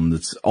problem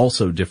that's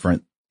also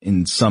different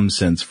in some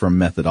sense from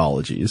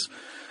methodologies.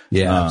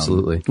 Yeah,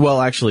 absolutely. Well,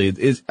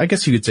 actually, I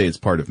guess you could say it's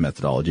part of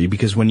methodology,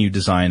 because when you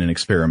design an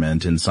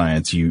experiment in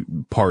science,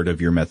 part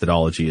of your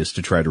methodology is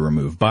to try to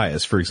remove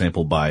bias. For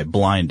example, by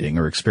blinding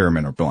or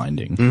experimenter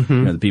blinding.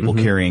 The people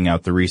carrying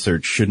out the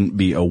research shouldn't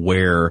be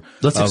aware.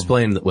 Let's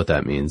explain what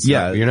that means.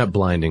 Yeah. You're not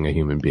blinding a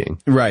human being.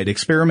 Right.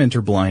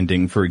 Experimenter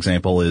blinding, for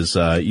example, is,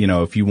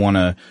 if you want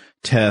to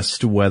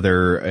test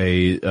whether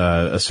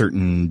a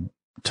certain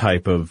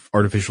type of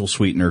artificial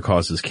sweetener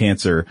causes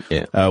cancer.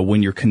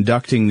 When you're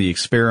conducting the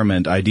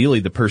experiment, ideally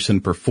the person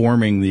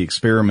performing the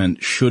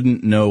experiment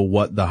shouldn't know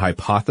what the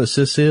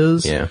hypothesis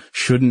is,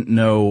 shouldn't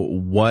know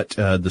what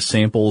the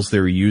samples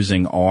they're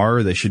using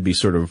are. They should be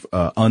sort of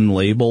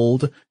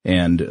unlabeled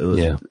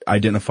and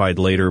identified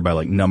later by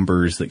like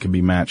numbers that can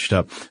be matched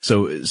up.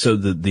 So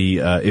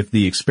if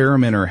the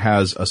experimenter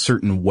has a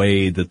certain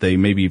way that they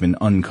maybe even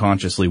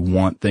unconsciously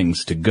want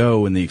things to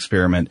go in the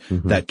experiment,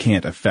 that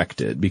can't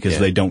affect it because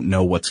they don't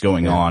know what's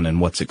going on and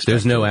what's expected.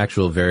 There's no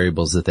actual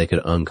variables that they could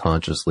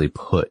unconsciously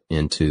put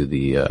into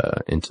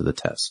the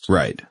test.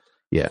 Right.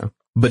 Yeah.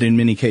 But in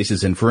many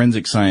cases in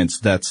forensic science,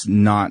 that's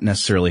not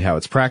necessarily how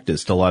it's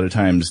practiced. A lot of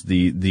times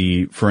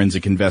the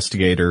forensic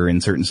investigator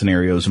in certain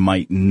scenarios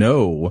might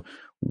know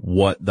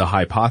what the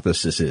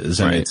hypothesis is,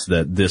 and it's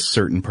that this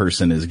certain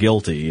person is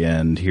guilty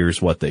and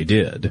here's what they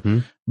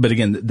did. But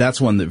again,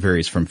 that's one that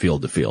varies from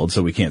field to field,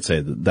 so we can't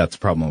say that that's a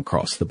problem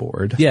across the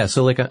board. Yeah,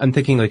 so like I'm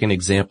thinking like an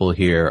example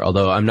here,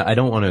 although I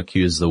don't want to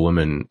accuse the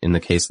woman in the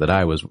case that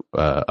I was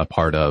a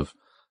part of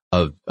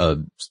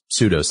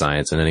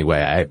pseudoscience in any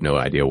way. I have no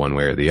idea one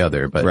way or the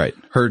other, but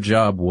her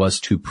job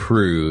was to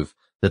prove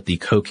that the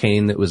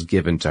cocaine that was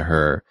given to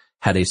her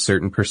had a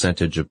certain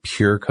percentage of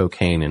pure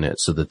cocaine in it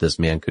so that this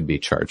man could be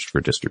charged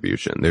for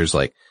distribution. There's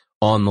like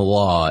on the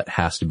law, it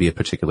has to be a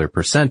particular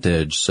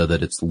percentage so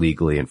that it's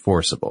legally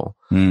enforceable.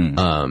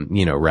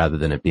 Rather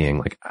than it being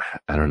like,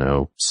 I don't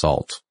know,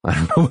 salt. I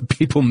don't know what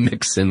people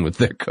mix in with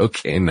their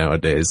cocaine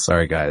nowadays.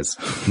 Sorry guys.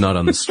 Not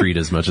on the street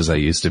as much as I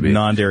used to be.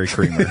 Non-dairy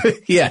creamer.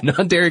 Yeah,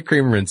 non-dairy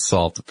creamer and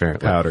salt,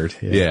 apparently. Powdered.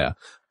 Yeah.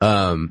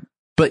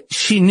 But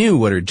she knew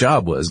what her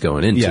job was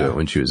going into it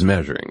when she was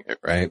measuring it,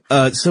 right?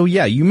 So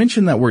you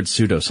mentioned that word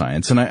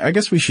pseudoscience, and I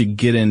guess we should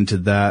get into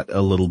that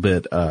a little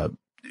bit.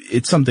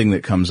 It's something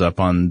that comes up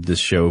on this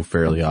show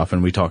fairly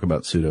often. We talk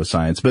about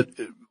pseudoscience, but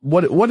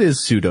what is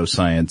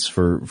pseudoscience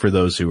for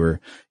those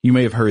you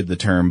may have heard the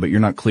term, but you're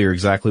not clear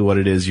exactly what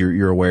it is.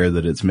 You're aware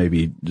that it's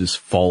maybe just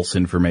false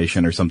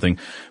information or something.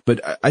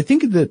 But I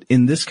think that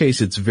in this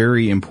case, it's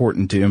very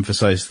important to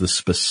emphasize the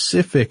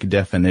specific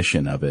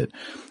definition of it,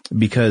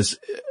 because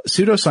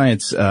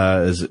pseudoscience,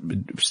 as a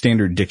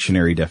standard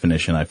dictionary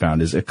definition I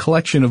found, is a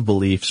collection of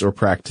beliefs or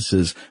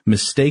practices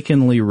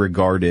mistakenly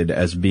regarded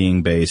as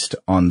being based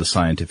on the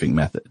scientific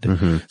method.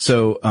 Mm-hmm.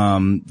 So,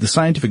 the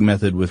scientific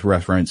method with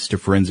reference to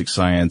forensic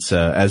science,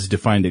 as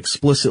defined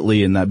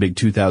explicitly in that big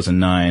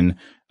 2009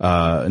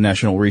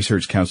 National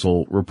Research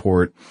Council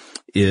report,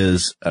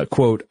 is,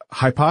 quote,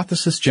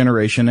 hypothesis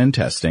generation and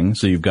testing.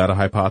 So you've got a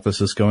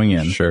hypothesis going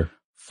in. Sure.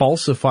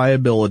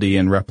 Falsifiability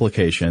and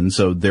replication.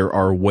 So there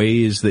are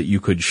ways that you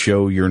could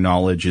show your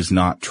knowledge is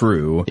not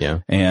true. Yeah.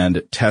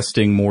 And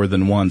testing more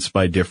than once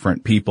by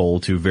different people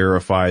to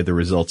verify the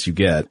results you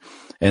get.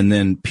 And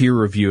then peer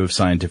review of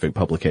scientific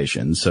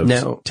publications.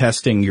 So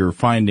testing your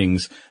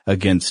findings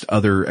against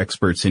other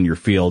experts in your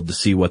field to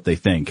see what they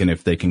think and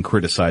if they can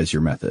criticize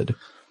your method.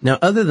 Now,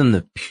 other than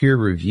the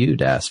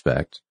peer-reviewed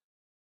aspect,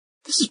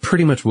 this is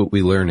pretty much what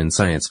we learn in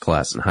science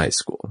class in high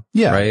school.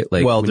 Yeah. Right?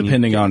 Like, well,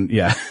 depending on,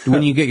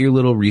 when you get your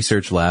little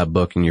research lab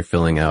book and you're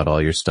filling out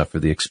all your stuff for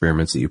the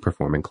experiments that you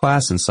perform in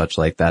class and such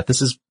like that,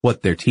 this is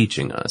what they're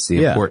teaching us,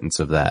 the importance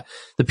of that.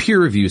 The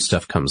peer review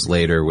stuff comes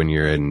later when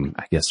you're in,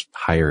 I guess,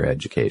 higher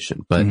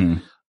education, but,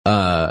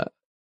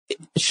 it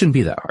shouldn't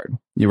be that hard.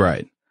 You're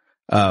right.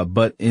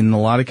 But in a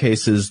lot of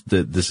cases,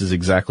 this is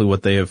exactly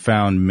what they have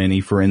found.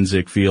 Many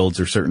forensic fields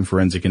or certain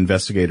forensic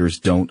investigators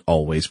don't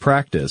always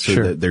practice. Or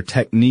Sure. their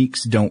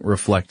techniques don't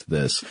reflect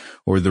this,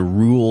 or the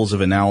rules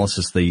of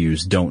analysis they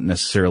use don't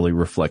necessarily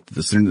reflect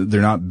this.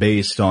 They're not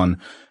based on,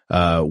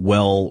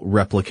 well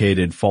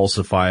replicated,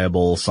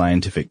 falsifiable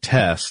scientific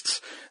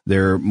tests.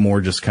 They're more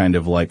just kind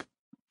of like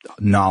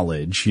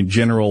knowledge,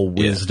 general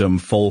wisdom,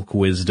 folk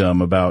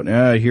wisdom about,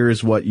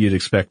 here's what you'd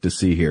expect to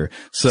see here.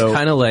 So it's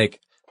kind of like,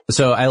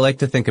 so I like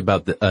to think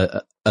about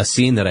a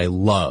scene that I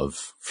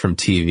love from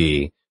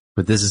TV,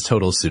 but this is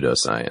total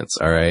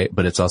pseudoscience, all right?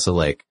 But it's also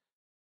like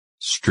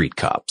Street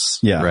Cops,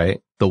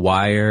 right? The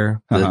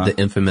Wire, the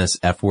infamous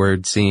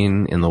F-word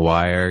scene in The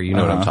Wire, you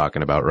know what I'm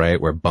talking about, right?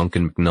 Where Bunk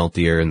and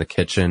McNulty are in the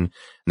kitchen and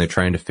they're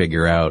trying to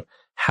figure out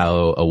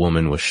how a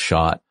woman was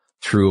shot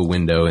through a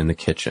window in the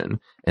kitchen.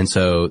 And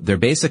so they're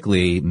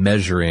basically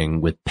measuring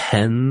with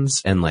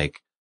pens and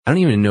like, I don't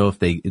even know if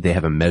they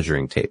have a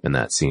measuring tape in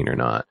that scene or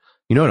not.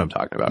 You know what I'm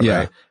talking about,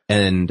 right?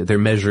 And they're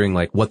measuring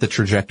like what the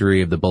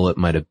trajectory of the bullet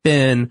might have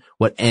been,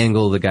 what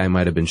angle the guy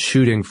might have been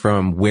shooting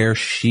from, where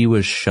she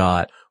was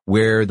shot,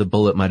 where the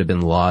bullet might have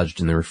been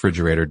lodged in the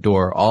refrigerator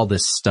door, all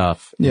this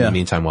stuff in the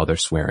meantime while they're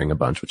swearing a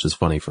bunch, which is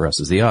funny for us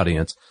as the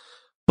audience.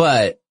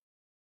 But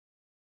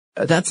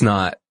that's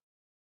not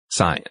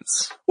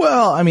science.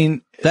 Well, I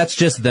mean, that's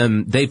just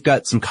them. They've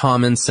got some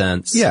common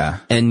sense. Yeah.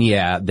 And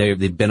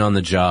they've been on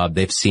the job.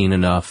 They've seen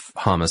enough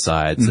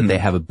homicides that they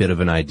have a bit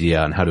of an idea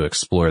on how to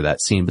explore that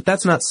scene. But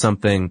that's not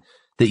something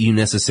that you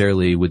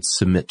necessarily would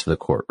submit to the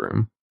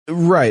courtroom.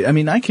 Right. I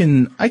mean, I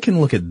can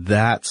look at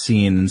that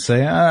scene and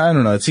say, I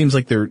don't know. It seems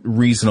like they're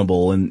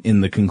reasonable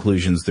in the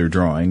conclusions they're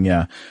drawing.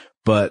 Yeah.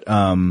 But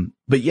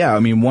yeah, I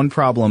mean, one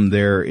problem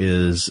there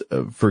is,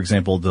 for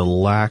example, the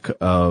lack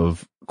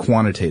of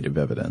quantitative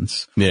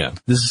evidence. Yeah.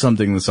 This is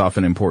something that's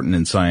often important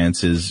in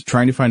science, is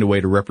trying to find a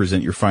way to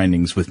represent your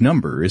findings with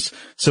numbers.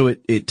 So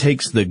it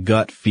takes the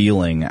gut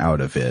feeling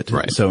out of it.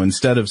 Right. So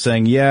instead of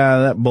saying,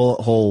 that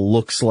bullet hole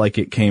looks like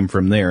it came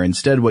from there,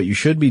 instead what you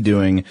should be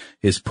doing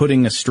is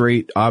putting a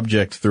straight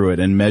object through it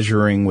and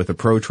measuring with a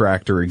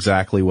protractor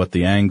exactly what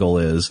the angle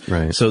is.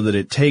 Right. So that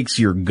it takes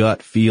your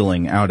gut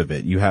feeling out of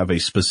it. You have a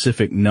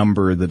specific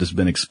number that has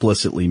been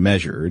explicitly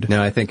measured.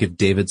 Now, I think if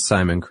David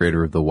Simon,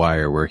 creator of The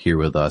Wire, were here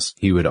with us,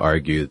 he would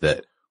argue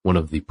that one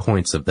of the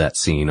points of that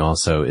scene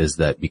also is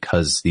that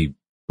because the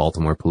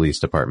Baltimore Police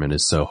Department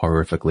is so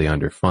horrifically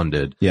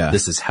underfunded,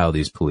 this is how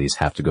these police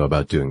have to go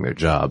about doing their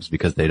jobs,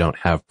 because they don't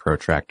have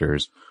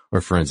protractors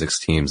or forensics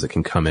teams that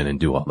can come in and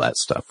do all that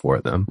stuff for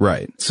them.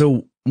 Right.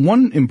 So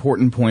one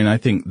important point I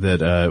think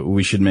that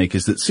we should make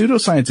is that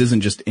pseudoscience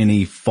isn't just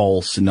any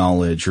false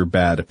knowledge or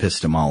bad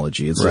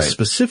epistemology. It's a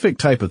specific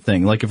type of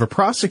thing. Like if a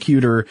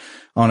prosecutor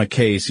on a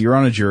case, you're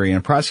on a jury and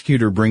a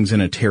prosecutor brings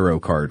in a tarot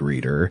card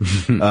reader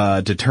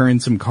to turn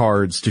some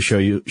cards to show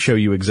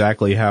you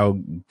exactly how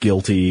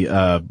guilty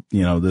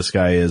this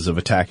guy is of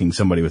attacking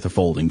somebody with a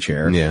folding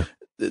chair. Yeah.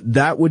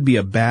 that would be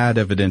a bad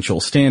evidential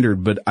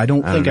standard, but I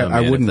don't think I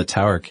wouldn't. If the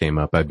tower came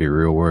up, I'd be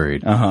real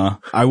worried.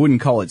 I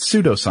wouldn't call it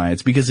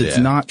pseudoscience because it's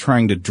not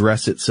trying to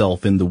dress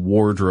itself in the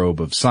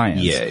wardrobe of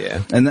science.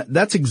 Yeah. And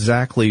that's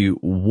exactly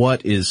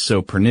what is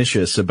so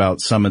pernicious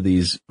about some of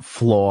these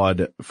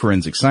flawed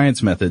forensic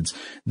science methods.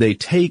 They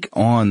take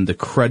on the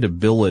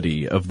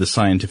credibility of the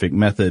scientific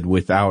method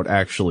without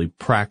actually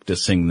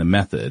practicing the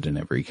method in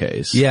every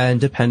case. Yeah, and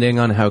depending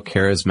on how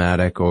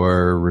charismatic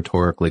or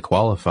rhetorically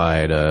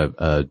qualified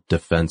a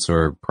defense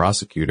or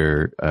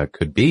prosecutor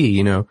could be,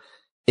 you know,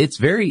 it's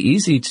very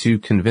easy to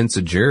convince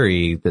a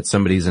jury that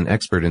somebody's an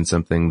expert in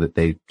something that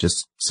they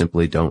just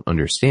simply don't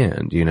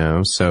understand, you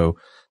know? So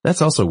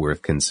that's also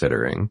worth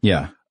considering.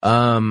 Yeah.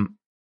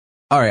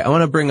 All right. I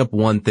want to bring up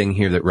one thing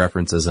here that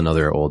references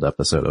another old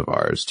episode of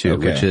ours too,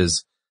 which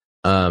is,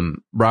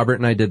 Robert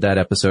and I did that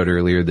episode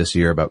earlier this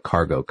year about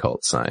cargo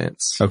cult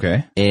science.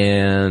 Okay.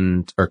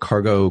 Or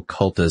cargo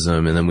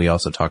cultism. And then we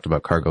also talked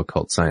about cargo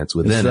cult science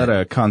within. Is that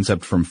a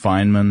concept from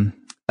Feynman?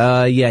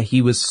 Yeah,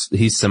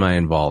 he's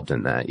semi-involved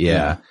in that.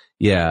 Yeah.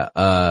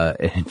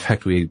 In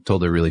fact, we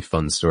told a really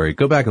fun story.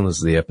 Go back and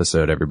listen to the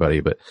episode,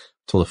 everybody, but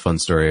told a fun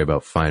story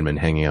about Feynman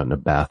hanging out in a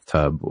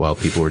bathtub while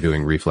people were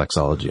doing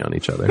reflexology on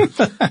each other.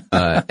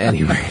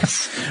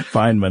 Anyways.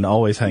 Feynman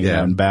always hanging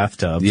out in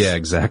bathtubs. Yeah,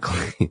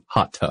 exactly.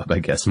 Hot tub, I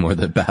guess, more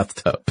than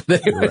bathtub.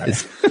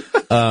 Anyways.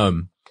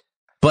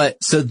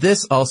 But so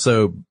this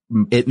also,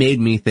 it made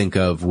me think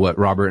of what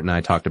Robert and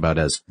I talked about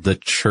as the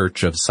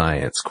church of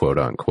science, quote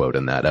unquote,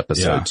 in that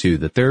episode too,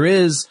 that there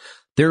is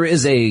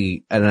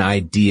an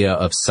idea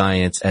of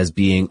science as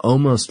being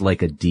almost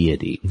like a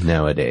deity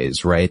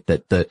nowadays, right?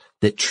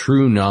 That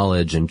true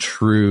knowledge and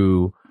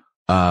true,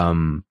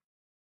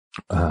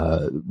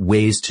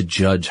 ways to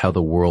judge how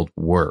the world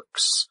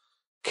works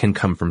can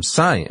come from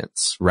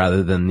science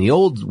rather than the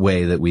old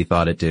way that we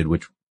thought it did,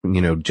 which, you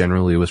know,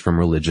 generally was from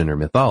religion or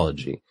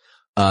mythology.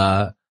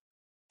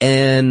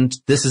 And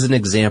this is an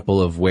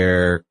example of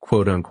where,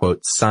 quote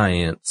unquote,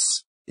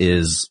 science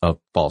is a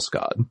false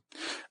god.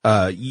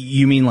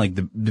 You mean like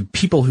the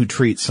people who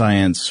treat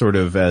science sort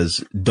of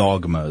as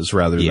dogmas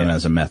rather than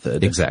as a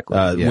method? Exactly.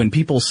 When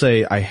people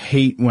say, I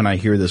hate when I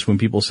hear this, when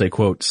people say,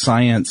 quote,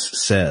 science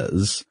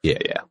says.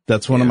 Yeah.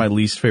 That's one of my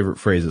least favorite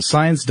phrases.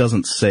 Science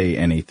doesn't say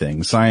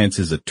anything. Science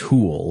is a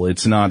tool.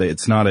 It's not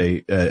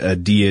a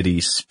deity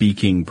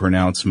speaking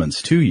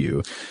pronouncements to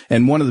you.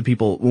 And one of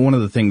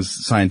the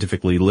things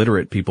scientifically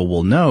literate people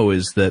will know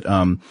is that,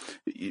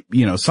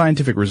 you know,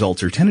 scientific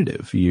results are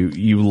tentative.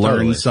 You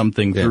learn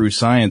something through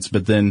science,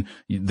 but then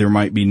there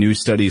might be new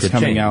studies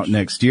coming out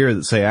next year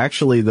that say,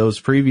 actually, those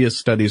previous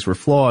studies were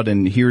flawed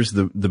and here's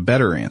the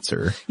better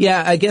answer.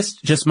 Yeah, I guess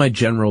just my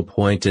general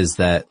point is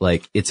that,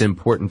 like, it's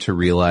important to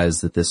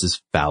realize that this is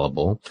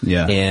fallible.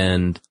 Yeah.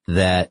 And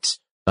that,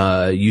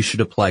 you should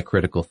apply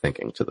critical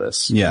thinking to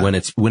this. Yeah. When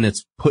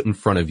it's put in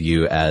front of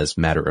you as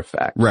matter of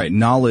fact. Right.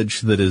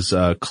 Knowledge that is,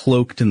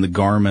 cloaked in the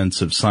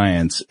garments of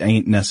science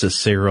ain't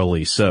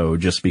necessarily so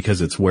just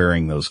because it's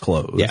wearing those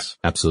clothes. Yeah,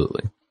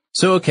 absolutely.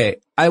 So, okay,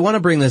 I want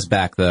to bring this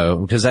back though,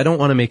 because I don't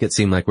want to make it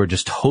seem like we're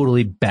just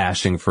totally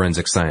bashing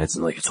forensic science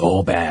and like it's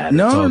all bad.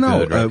 No.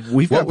 Good, right?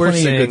 We've got plenty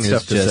of good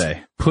stuff to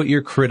say. Put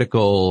your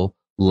critical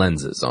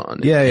lenses on.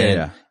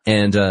 Yeah.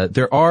 And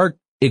there are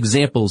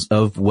examples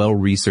of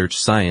well-researched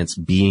science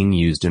being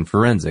used in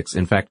forensics.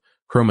 In fact,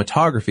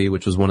 chromatography,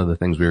 which was one of the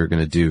things we were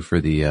going to do for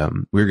we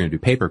were going to do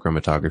paper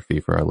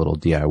chromatography for our little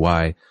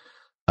DIY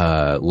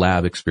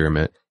lab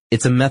experiment.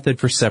 It's a method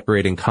for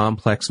separating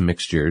complex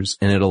mixtures,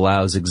 and it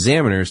allows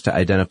examiners to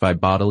identify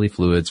bodily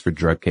fluids for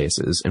drug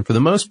cases. And for the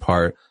most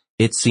part,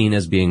 it's seen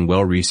as being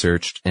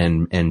well-researched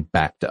and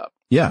backed up.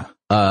 Yeah.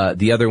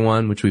 The other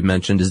one, which we've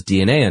mentioned, is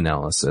DNA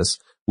analysis,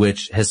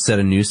 which has set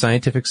a new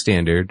scientific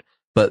standard.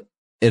 But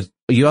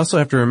you also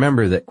have to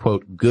remember that,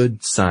 quote,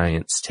 good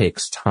science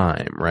takes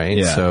time, right?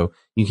 Yeah. So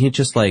you can't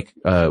just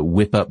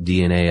whip up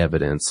DNA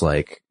evidence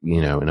like,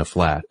 you know, in a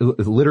flash.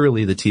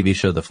 Literally the TV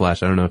show The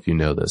Flash, I don't know if you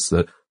know this,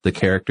 the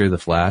character, The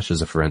Flash,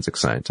 is a forensic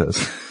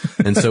scientist.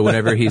 And so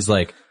whenever he's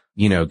like,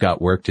 you know,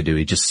 got work to do,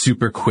 he just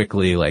super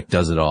quickly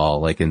does it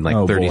all in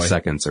 30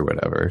 seconds or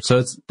whatever.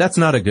 So that's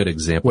not a good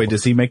example. Wait,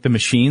 does he make the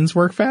machines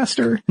work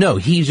faster? No,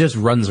 he just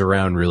runs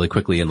around really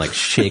quickly and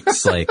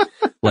shakes little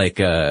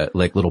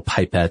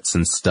pipettes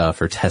and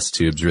stuff or test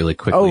tubes really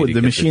quickly. Oh,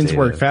 the machines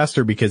work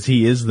faster because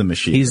he is the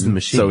machine. He's the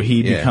machine. So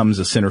he becomes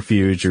a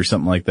centrifuge or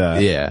something like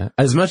that. Yeah.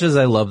 As much as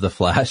I love The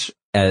Flash,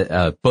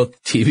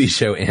 both TV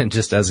show and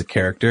just as a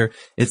character,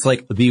 it's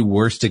like the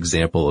worst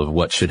example of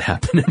what should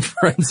happen in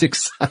forensic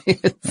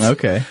science.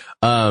 Okay.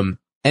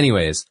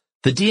 Anyways,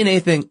 the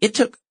DNA thing, it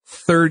took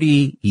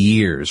 30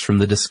 years from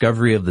the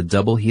discovery of the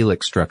double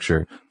helix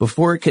structure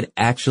before it could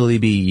actually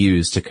be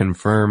used to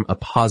confirm a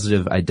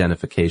positive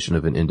identification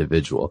of an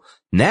individual.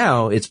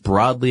 Now it's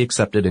broadly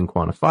accepted and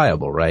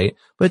quantifiable, right?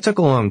 But it took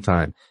a long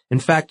time. In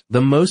fact,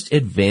 the most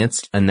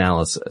advanced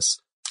analysis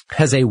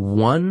has a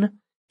 1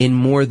 in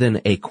more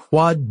than a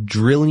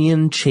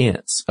quadrillion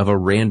chance of a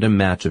random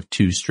match of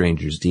two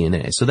strangers'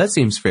 DNA. So that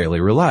seems fairly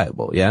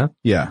reliable, yeah?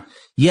 Yeah.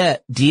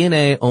 Yet,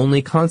 DNA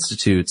only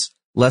constitutes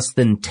less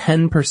than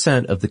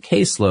 10% of the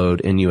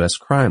caseload in U.S.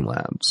 crime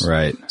labs.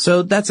 Right.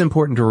 So that's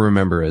important to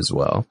remember as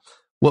well.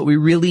 What we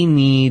really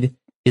need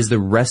is the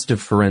rest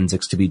of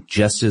forensics to be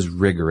just as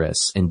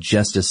rigorous and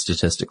just as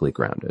statistically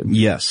grounded.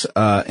 Yes.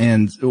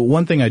 And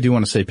one thing I do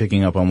want to say,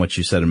 picking up on what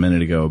you said a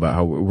minute ago about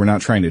how we're not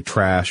trying to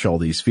trash all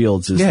these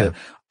fields, is that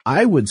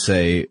I would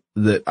say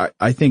that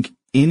I think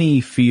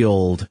any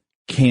field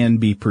can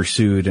be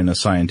pursued in a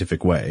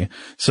scientific way.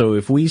 So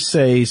if we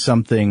say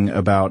something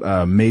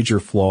about major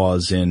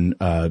flaws in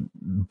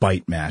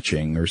bite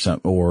matching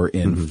or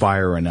in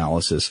fire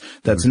analysis,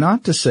 that's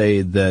not to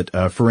say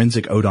that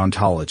forensic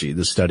odontology,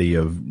 the study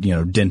of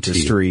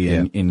dentistry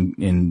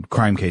in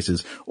crime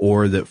cases,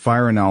 or that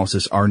fire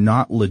analysis are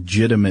not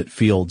legitimate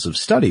fields of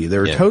study.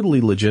 There are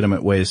totally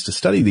legitimate ways to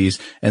study these,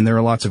 and there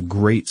are lots of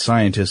great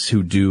scientists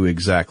who do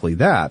exactly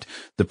that.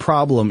 The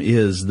problem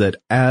is that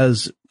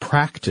as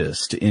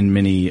practiced in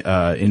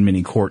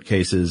many court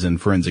cases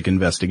and forensic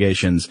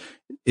investigations,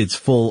 it's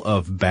full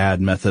of bad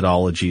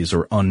methodologies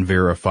or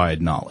unverified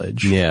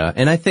knowledge. Yeah.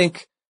 And I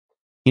think,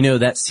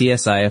 that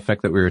CSI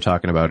effect that we were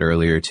talking about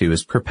earlier too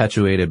is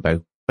perpetuated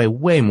by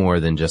way more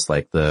than just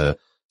like the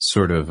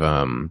sort of,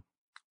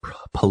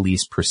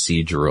 police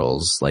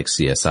procedurals like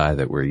CSI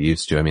that we're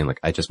used to. I mean, like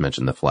I just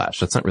mentioned The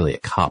Flash. That's not really a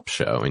cop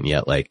show. And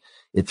yet like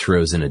it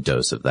throws in a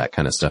dose of that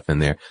kind of stuff in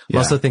there. I'm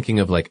also thinking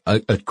of like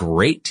a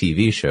great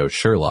TV show,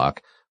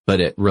 Sherlock,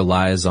 but it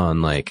relies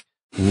on like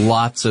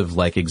lots of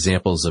like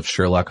examples of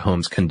Sherlock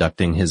Holmes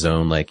conducting his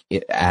own like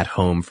at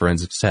home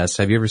forensics tests.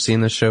 Have you ever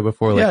seen this show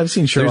before? Like, I've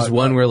seen Sherlock. There's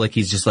one where like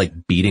he's just like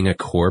beating a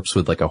corpse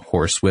with like a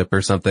horsewhip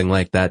or something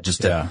like that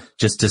just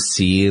to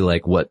see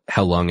like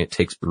how long it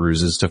takes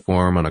bruises to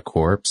form on a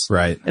corpse.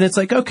 Right. And it's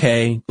like,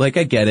 okay, like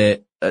I get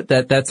it.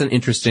 That's an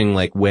interesting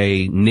like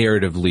way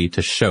narratively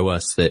to show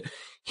us that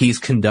he's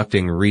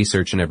conducting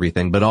research and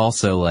everything, but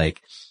also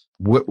like,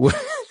 how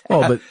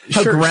grounded.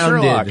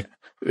 Sherlock,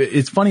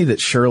 it's funny that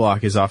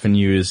Sherlock is often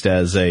used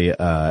as a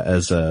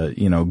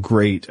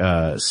great,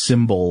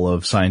 symbol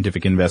of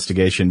scientific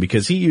investigation,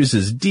 because he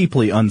uses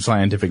deeply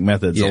unscientific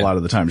methods a lot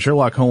of the time.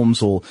 Sherlock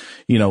Holmes will,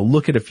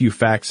 look at a few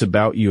facts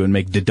about you and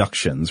make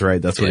deductions,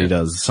 right? That's what he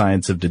does.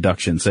 Science of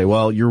deduction. Say,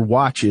 well, your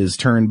watch is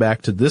turned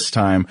back to this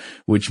time,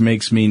 which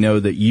makes me know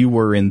that you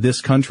were in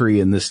this country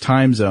in this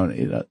time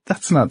zone.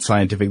 That's not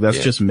scientific.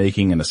 That's just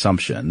making an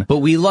assumption. But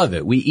we love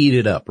it. We eat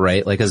it up,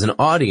 right? Like as an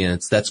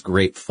audience, that's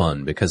great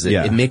fun because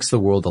it makes the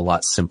world a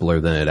lot simpler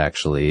than it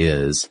actually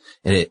is.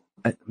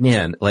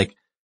 And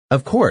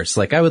of course,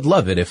 like I would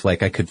love it if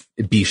like I could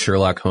be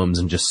Sherlock Holmes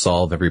and just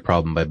solve every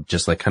problem by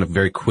just like kind of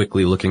very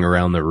quickly looking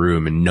around the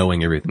room and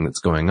knowing everything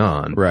that's going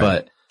on. Right.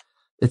 But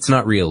it's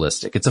not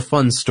realistic. It's a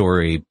fun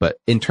story, but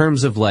in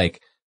terms of like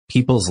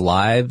people's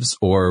lives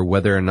or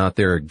whether or not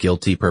there are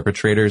guilty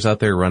perpetrators out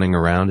there running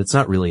around, it's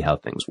not really how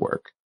things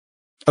work.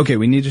 Okay,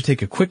 we need to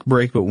take a quick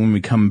break, but when we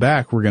come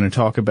back, we're going to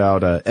talk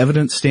about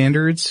evidence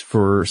standards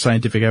for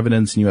scientific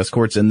evidence in U.S.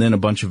 courts, and then a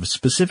bunch of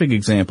specific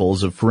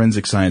examples of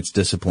forensic science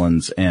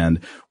disciplines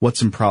and what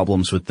some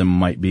problems with them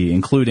might be,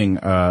 including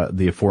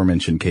the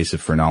aforementioned case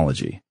of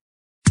phrenology.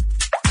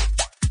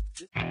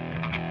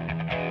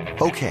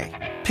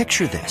 Okay,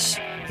 picture this.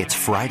 It's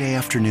Friday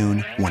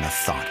afternoon when a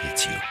thought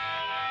hits you.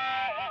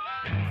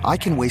 I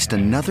can waste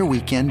another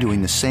weekend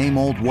doing the same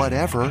old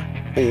whatever,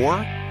 or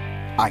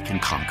I can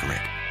conquer it.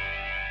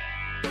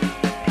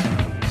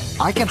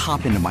 I can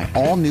hop into my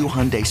all-new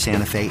Hyundai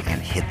Santa Fe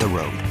and hit the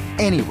road.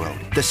 Any road.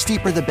 The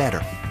steeper, the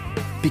better.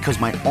 Because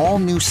my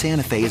all-new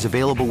Santa Fe is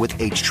available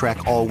with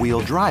H-Track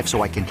all-wheel drive,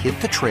 so I can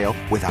hit the trail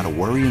without a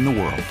worry in the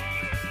world.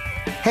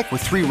 Heck,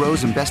 with 3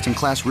 rows and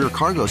best-in-class rear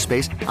cargo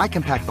space, I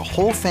can pack the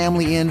whole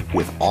family in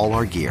with all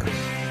our gear.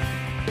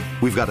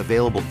 We've got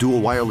available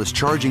dual wireless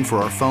charging for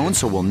our phones,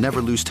 so we'll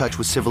never lose touch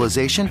with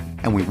civilization,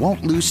 and we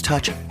won't lose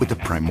touch with the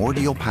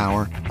primordial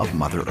power of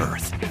Mother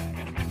Earth.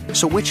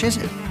 So which is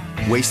it?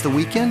 Waste the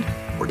weekend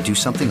or do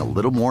something a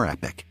little more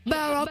epic?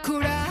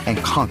 And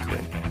conquer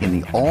it in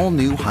the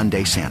all-new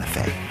Hyundai Santa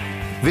Fe.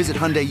 Visit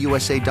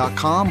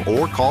HyundaiUSA.com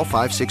or call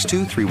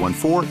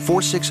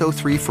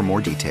 562-314-4603 for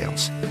more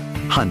details.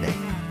 Hyundai,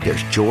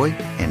 there's joy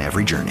in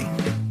every journey.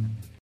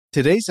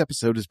 Today's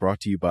episode is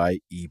brought to you by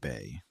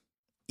eBay.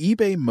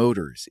 eBay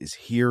Motors is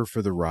here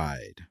for the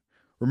ride.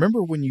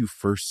 Remember when you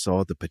first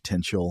saw the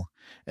potential?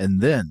 And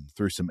then,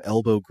 through some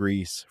elbow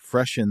grease,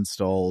 fresh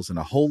installs, and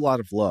a whole lot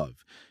of love,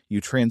 you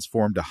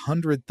transformed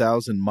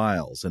 100,000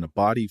 miles and a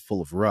body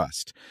full of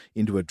rust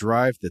into a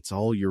drive that's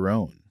all your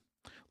own.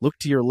 Look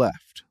to your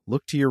left.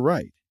 Look to your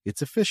right.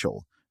 It's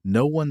official.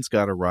 No one's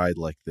got a ride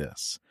like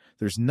this.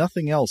 There's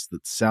nothing else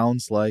that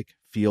sounds like,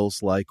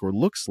 feels like, or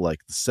looks like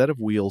the set of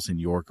wheels in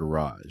your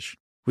garage.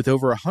 With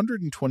over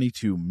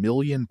 122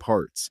 million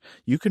parts,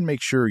 you can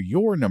make sure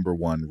your number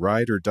one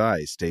ride or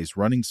die stays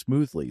running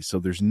smoothly, so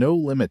there's no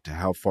limit to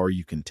how far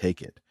you can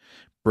take it.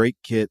 Brake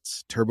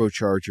kits,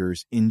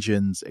 turbochargers,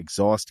 engines,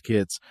 exhaust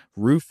kits,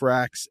 roof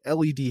racks,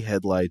 LED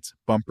headlights,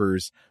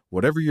 bumpers,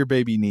 whatever your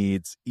baby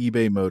needs,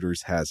 eBay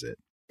Motors has it.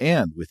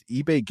 And with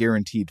eBay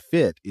Guaranteed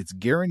Fit, it's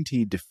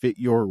guaranteed to fit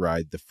your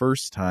ride the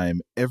first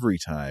time, every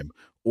time,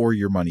 or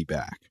your money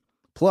back.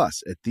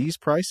 Plus, at these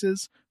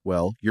prices,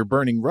 well, you're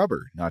burning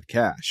rubber, not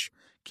cash.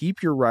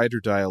 Keep your ride or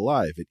die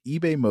alive at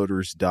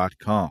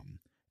ebaymotors.com.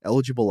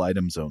 Eligible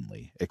items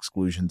only.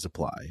 Exclusions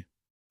apply.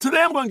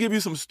 Today I'm going to give you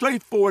some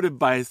straightforward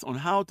advice on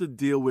how to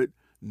deal with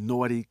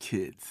naughty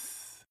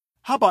kids.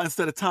 How about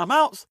instead of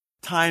timeouts,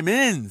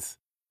 time-ins?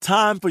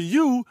 Time for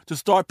you to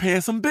start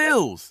paying some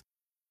bills.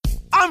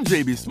 I'm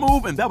JB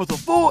Smoove, and that was a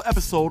full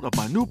episode of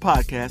my new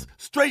podcast,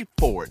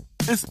 Straightforward,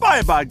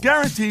 inspired by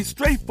guaranteed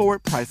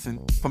straightforward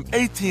pricing from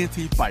AT&T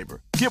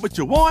Fiber. Get what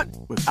you want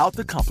without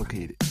the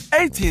complicated.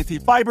 AT&T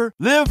Fiber,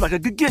 live like a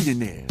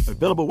gigillionaire.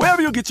 Available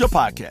wherever you get your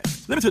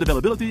podcast. Limited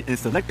availability in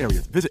select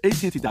areas. Visit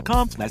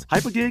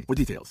AT&T.com/hypergig for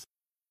details.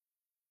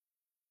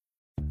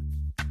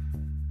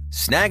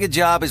 Snag a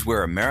Job is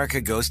where America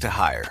goes to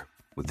hire,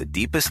 with the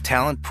deepest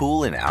talent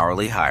pool in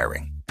hourly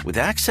hiring. With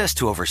access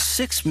to over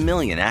 6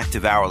 million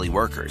active hourly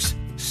workers,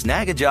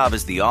 Snag a Job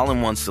is the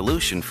all-in-one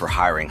solution for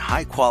hiring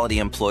high-quality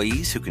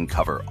employees who can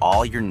cover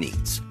all your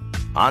needs.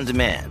 On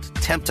demand,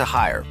 temp to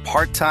hire,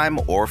 part-time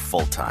or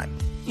full-time.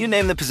 You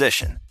name the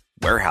position.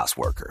 Warehouse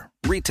worker,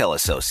 retail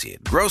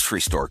associate,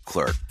 grocery store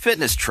clerk,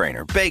 fitness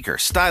trainer, baker,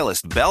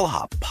 stylist,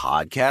 bellhop,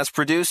 podcast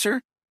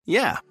producer.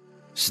 Yeah,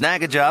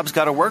 Snag a Job's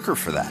got a worker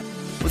for that.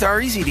 With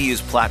our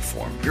easy-to-use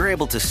platform, you're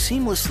able to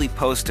seamlessly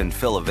post and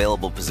fill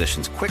available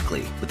positions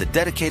quickly with a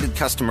dedicated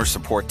customer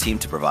support team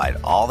to provide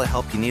all the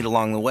help you need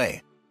along the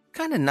way.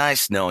 Kind of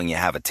nice knowing you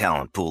have a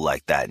talent pool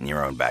like that in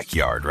your own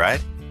backyard,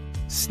 right?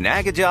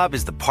 Snag a Job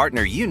is the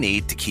partner you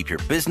need to keep your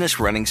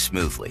business running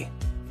smoothly.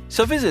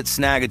 So visit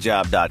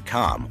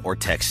snagajob.com or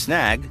text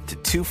SNAG to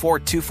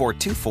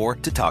 242424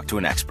 to talk to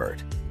an expert.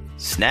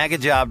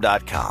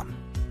 Snagajob.com,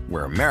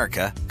 where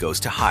America goes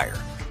to hire.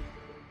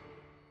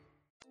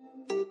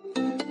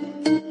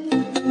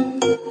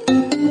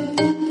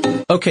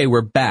 Okay,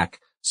 we're back.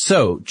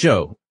 So,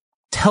 Joe,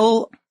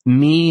 tell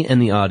me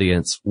and the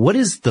audience, what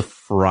is the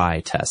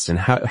Frye test and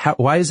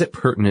why is it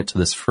pertinent to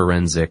this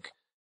forensic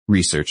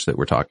research that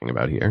we're talking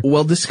about here?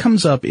 Well, this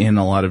comes up in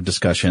a lot of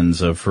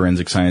discussions of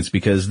forensic science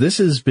because this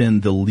has been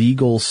the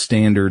legal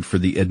standard for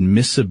the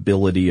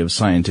admissibility of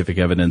scientific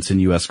evidence in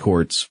U.S.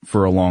 courts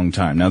for a long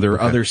time. Now, there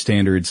are other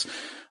standards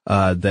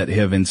that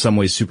have in some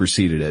ways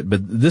superseded it,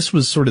 but this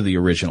was sort of the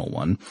original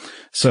one.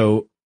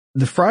 So,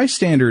 the Frye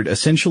standard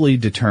essentially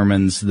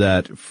determines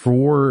that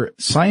for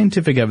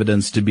scientific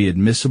evidence to be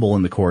admissible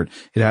in the court,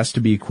 it has to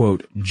be,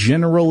 quote,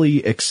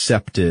 generally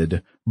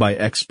accepted by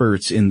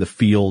experts in the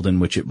field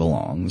in which it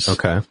belongs.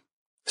 Okay.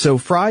 So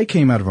Frye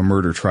came out of a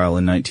murder trial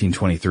in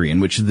 1923 in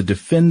which the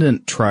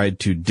defendant tried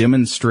to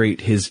demonstrate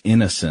his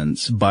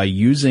innocence by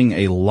using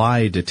a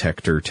lie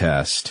detector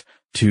test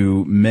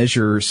to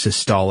measure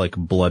systolic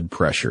blood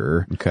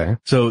pressure. Okay.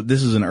 So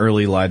this is an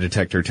early lie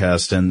detector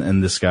test,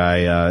 and this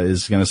guy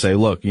is going to say,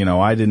 look,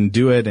 I didn't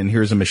do it, and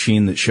here's a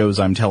machine that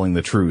shows I'm telling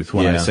the truth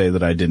when I say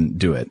that I didn't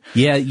do it.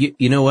 Yeah,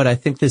 you know what? I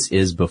think this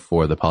is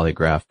before the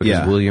polygraph,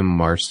 because William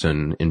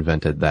Marston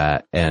invented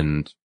that,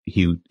 and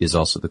he is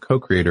also the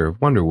co-creator of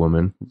Wonder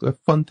Woman.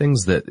 Fun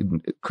things that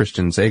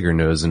Christian Sager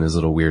knows in his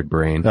little weird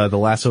brain. The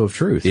lasso of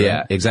truth. Yeah,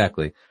 right?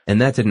 Exactly. And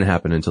that didn't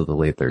happen until the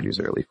late 30s,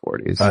 early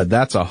 40s.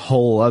 That's a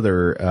whole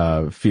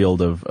other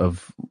field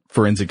of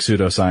forensic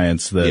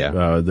pseudoscience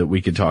that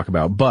we could talk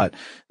about. But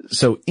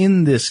so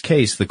in this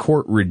case, the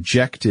court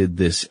rejected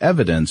this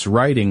evidence,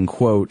 writing,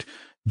 quote,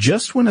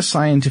 just when a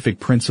scientific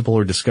principle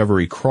or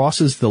discovery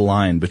crosses the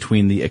line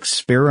between the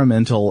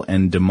experimental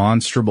and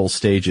demonstrable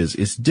stages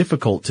is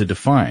difficult to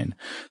define.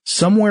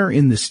 Somewhere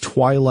in this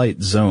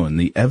twilight zone,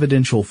 the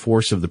evidential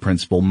force of the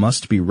principle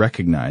must be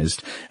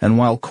recognized, and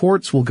while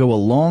courts will go a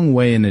long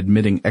way in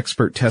admitting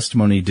expert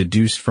testimony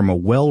deduced from a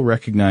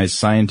well-recognized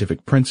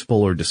scientific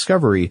principle or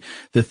discovery,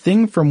 the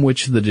thing from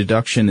which the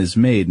deduction is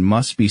made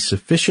must be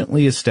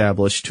sufficiently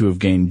established to have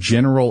gained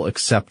general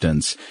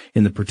acceptance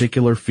in the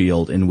particular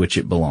field in which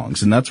it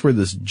belongs. And that's where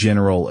this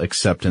general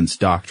acceptance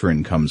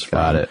doctrine comes from.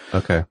 Got it.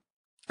 Okay.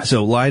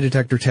 So lie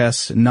detector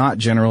tests, not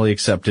generally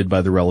accepted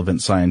by the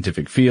relevant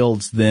scientific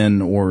fields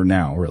then or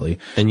now, really.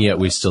 And yet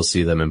we still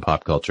see them in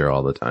pop culture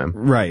all the time.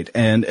 Right.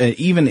 And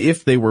even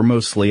if they were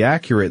mostly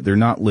accurate, they're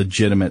not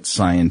legitimate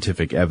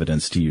scientific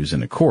evidence to use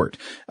in a court.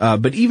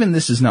 But even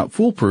this is not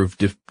foolproof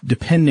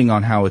depending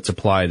on how it's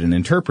applied and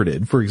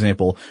interpreted. For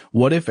example,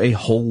 what if a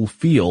whole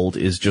field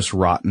is just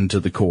rotten to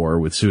the core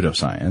with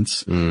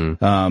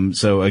pseudoscience?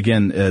 So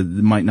again, it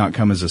might not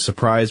come as a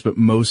surprise, but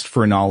most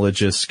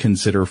phrenologists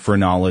consider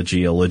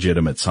phrenology a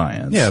legitimate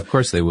science. Yeah, of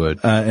course they would.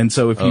 And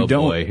so if you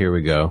don't... Oh boy, here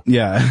we go.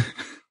 Yeah.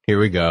 Here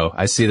we go.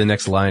 I see the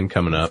next line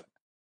coming up.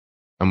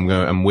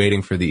 I'm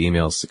waiting for the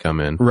emails to come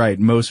in. Right.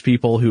 Most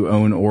people who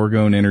own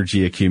orgone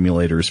energy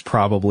accumulators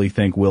probably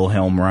think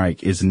Wilhelm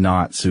Reich is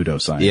not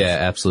pseudoscience. Yeah,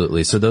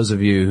 absolutely. So those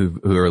of you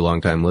who are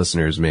longtime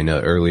listeners may know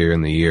earlier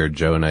in the year,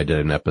 Joe and I did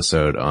an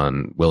episode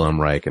on Wilhelm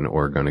Reich and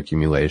orgone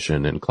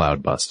accumulation and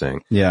cloud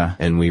busting. Yeah.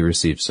 And we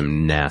received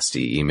some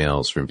nasty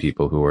emails from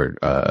people who were,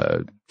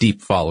 deep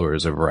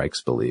followers of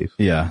Reich's belief.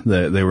 Yeah.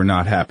 They were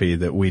not happy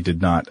that we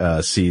did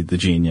not, see the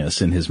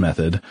genius in his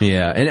method.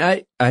 Yeah.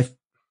 And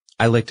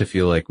I like to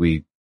feel like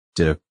we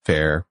did a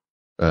fair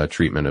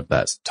treatment of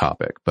that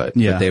topic, but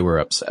they were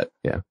upset.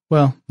 Yeah.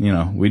 Well,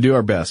 we do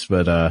our best,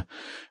 but I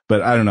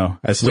don't know.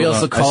 We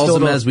also call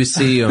them as we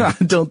see them.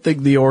 I don't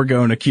think the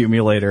Orgone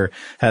accumulator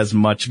has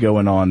much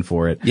going on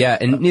for it. Yeah,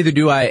 and neither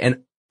do I.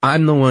 And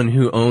I'm the one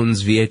who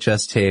owns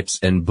VHS tapes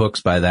and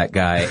books by that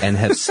guy and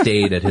have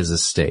stayed at his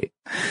estate.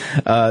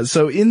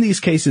 So in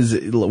these cases,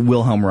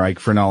 Wilhelm Reich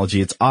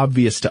phrenology, it's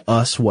obvious to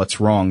us what's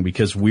wrong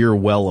because we're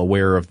well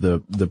aware of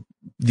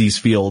these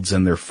fields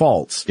and their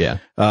faults. Yeah.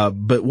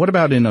 But what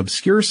about in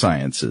obscure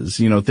sciences?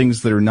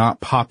 Things that are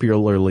not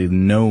popularly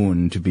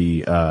known to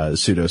be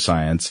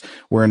pseudoscience,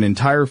 where an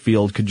entire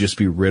field could just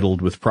be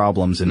riddled with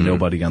problems and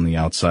nobody on the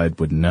outside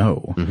would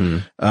know.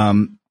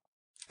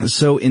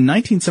 So in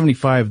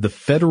 1975, the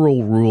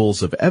Federal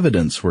Rules of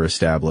Evidence were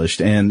established,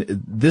 and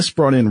this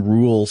brought in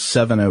Rule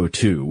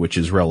 702, which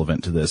is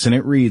relevant to this. And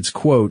it reads,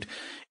 quote,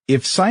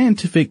 if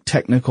scientific,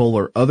 technical,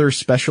 or other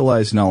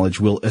specialized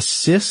knowledge will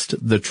assist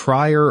the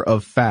trier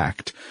of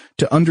fact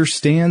to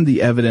understand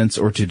the evidence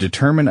or to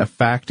determine a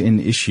fact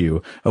in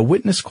issue, a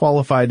witness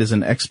qualified as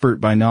an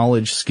expert by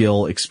knowledge,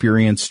 skill,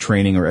 experience,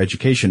 training, or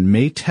education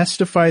may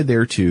testify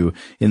thereto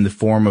in the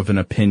form of an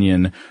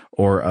opinion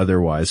or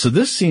otherwise. So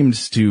this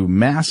seems to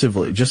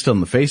massively, just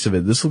on the face of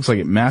it, this looks like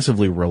it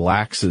massively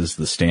relaxes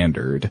the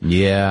standard.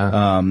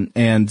 Yeah.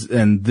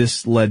 And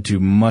this led to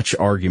much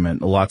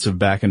argument, lots of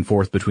back and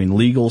forth between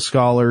legal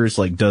scholars,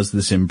 like, does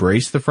this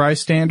embrace the Frye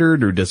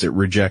standard or does it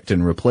reject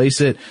and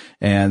replace it?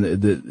 And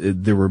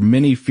there were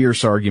many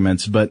fierce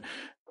arguments, but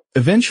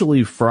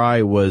eventually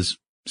Frye was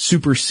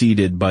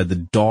superseded by the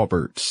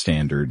Daubert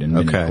standard in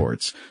many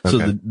courts. So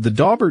the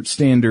Daubert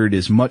standard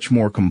is much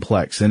more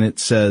complex, and it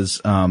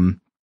says,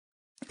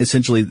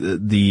 essentially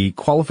the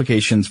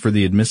qualifications for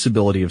the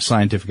admissibility of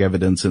scientific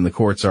evidence in the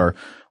courts are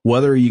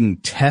whether you can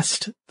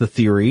test the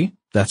theory.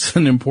 That's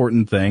an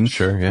important thing.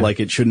 Sure, yeah. Like,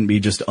 it shouldn't be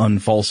just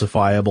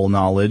unfalsifiable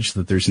knowledge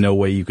that there's no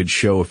way you could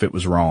show if it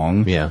was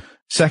wrong. Yeah.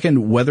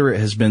 Second, whether it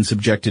has been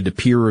subjected to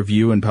peer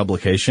review and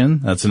publication.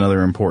 That's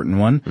another important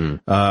one.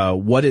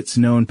 What its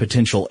known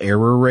potential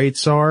error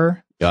rates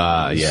are.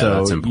 So,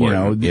 that's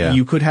important.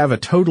 You could have a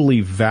totally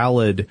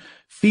valid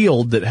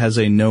field that has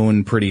a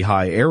known pretty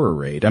high error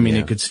rate. I mean,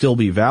 it could still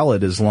be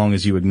valid as long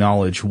as you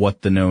acknowledge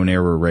what the known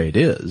error rate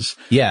is.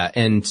 Yeah,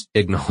 and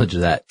acknowledge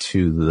that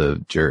to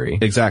the jury.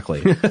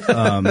 Exactly.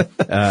 The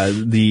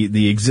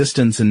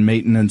existence and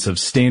maintenance of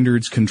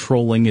standards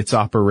controlling its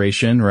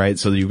operation, right?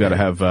 So you've got to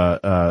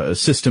have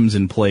systems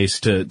in place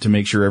to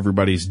make sure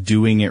everybody's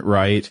doing it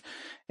right.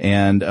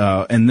 And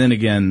then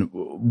again,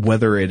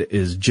 whether it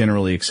is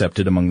generally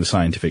accepted among the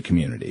scientific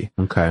community.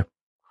 Okay.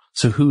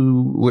 So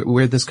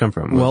where'd this come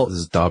from? Well, this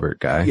is Daubert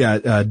guy. Yeah,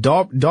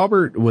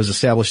 Daubert was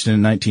established in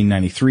a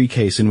 1993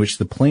 case in which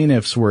the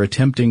plaintiffs were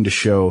attempting to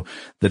show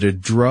that a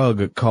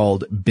drug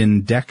called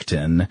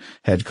Bendectin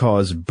had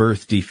caused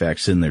birth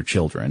defects in their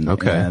children.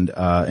 Okay.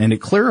 And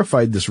it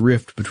clarified this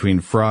rift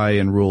between Frye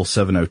and Rule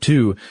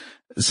 702,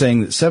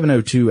 saying that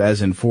 702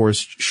 as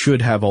enforced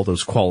should have all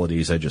those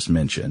qualities I just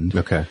mentioned.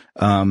 Okay.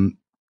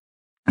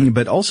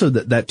 But also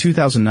that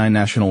 2009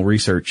 National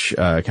Research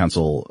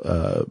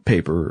Council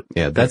paper.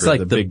 Yeah, that's like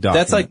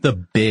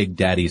the big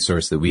daddy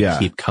source that we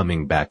keep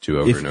coming back to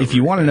over and over. If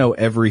you want to know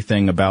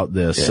everything about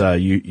this,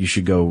 you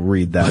should go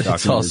read that document.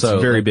 It's also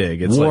very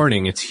big. It's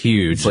warning, it's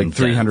huge. It's like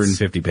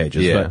 350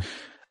 pages. Yeah. But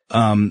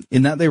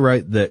in that they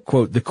write that,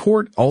 quote, the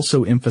court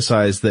also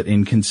emphasized that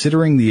in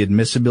considering the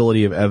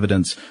admissibility of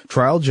evidence,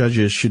 trial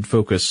judges should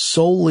focus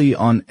solely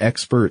on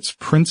experts'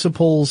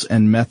 principles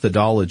and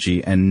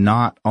methodology and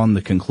not on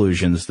the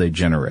conclusions they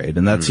generate.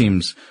 And that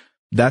seems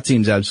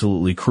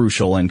absolutely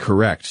crucial and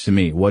correct to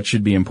me. What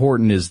should be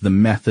important is the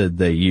method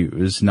they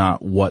use,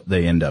 not what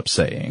they end up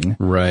saying.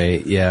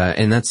 Right. Yeah.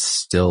 And that's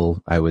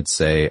still, I would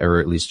say, or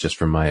at least just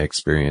from my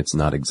experience,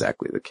 not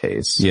exactly the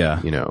case.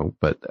 Yeah.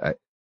 But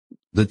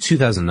the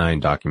 2009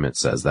 document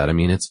says that. I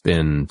mean, it's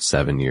been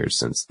 7 years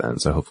since then,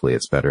 so hopefully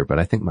it's better. But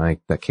I think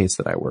that case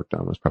that I worked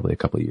on was probably a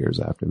couple of years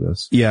after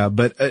this. Yeah,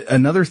 but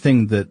another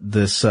thing that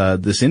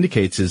this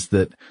indicates is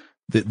that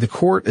the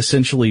court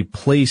essentially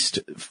placed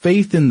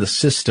faith in the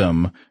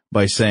system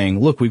by saying,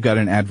 look, we've got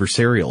an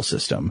adversarial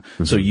system.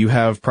 Mm-hmm. So you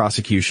have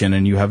prosecution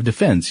and you have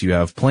defense, you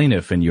have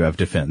plaintiff and you have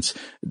defense.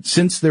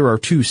 Since there are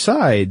two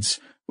sides,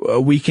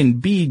 we can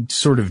be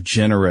sort of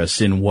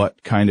generous in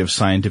what kind of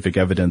scientific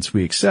evidence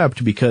we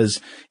accept,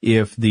 because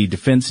if the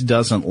defense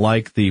doesn't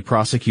like the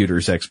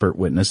prosecutor's expert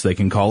witness, they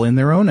can call in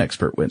their own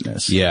expert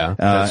witness. Yeah,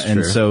 that's and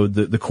true. So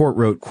the court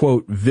wrote,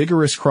 quote,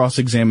 vigorous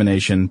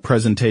cross-examination,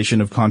 presentation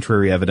of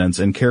contrary evidence,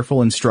 and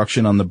careful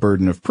instruction on the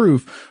burden of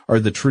proof are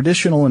the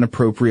traditional and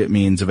appropriate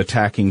means of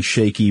attacking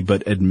shaky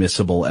but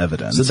admissible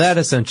evidence. So that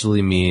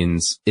essentially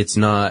means it's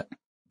not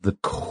the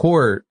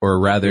court, or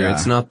rather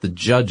it's not the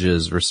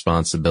judge's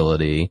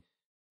responsibility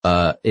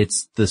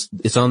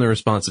it's on the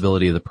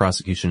responsibility of the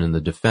prosecution and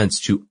the defense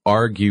to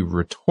argue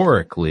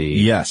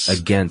rhetorically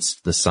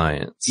against the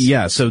science.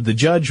 Yeah, so the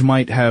judge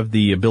might have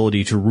the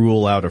ability to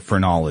rule out a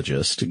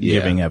phrenologist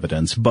giving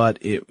evidence,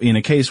 but in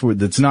a case where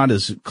that's not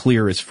as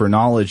clear as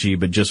phrenology,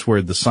 but just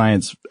where the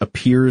science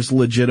appears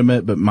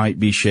legitimate but might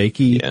be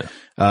shaky.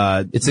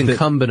 It's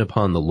incumbent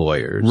upon the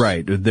lawyers.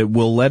 Right. That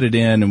we'll let it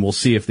in and we'll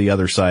see if the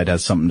other side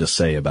has something to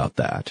say about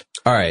that.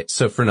 All right.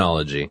 So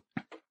phrenology.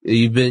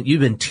 You've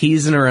been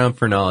teasing around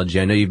phrenology.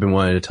 I know you've been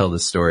wanting to tell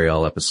this story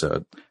all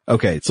episode.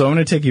 Okay. So I'm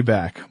going to take you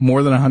back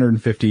more than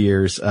 150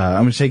 years.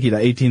 I'm going to take you to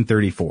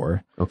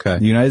 1834. Okay.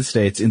 The United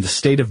States, in the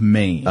state of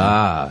Maine.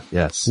 Ah,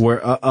 yes.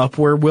 Where, up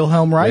where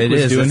Wilhelm Reich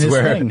was doing his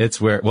thing.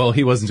 It's where, well,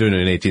 he wasn't doing it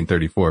in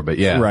 1834, but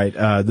yeah. Right.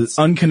 The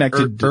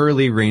unconnected.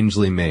 Early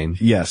Rangeley, Maine.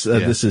 Yes.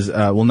 This is,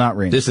 not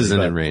Rangeley. This isn't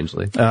in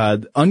Rangeley.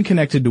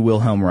 Unconnected to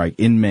Wilhelm Reich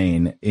in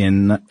Maine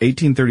in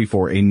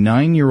 1834, a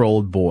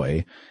 9-year-old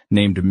boy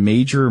named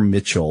Major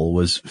Mitchell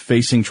was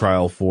facing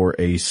trial for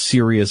a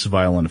serious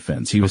violent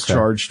offense. He was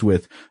charged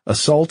with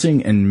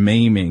assaulting and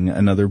maiming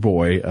another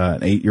boy,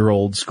 an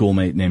 8-year-old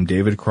schoolmate named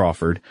David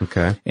Crawford.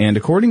 Okay. And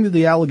according to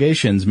the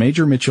allegations,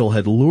 Major Mitchell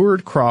had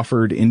lured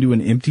Crawford into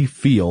an empty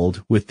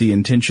field with the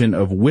intention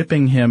of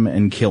whipping him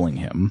and killing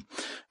him.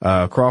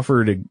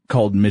 Crawford had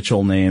called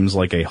Mitchell names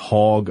like a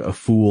hog, a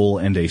fool,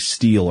 and a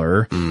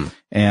stealer.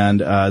 And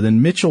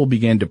then Mitchell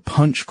began to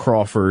punch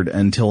Crawford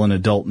until an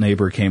adult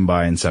neighbor came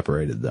by and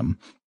separated them.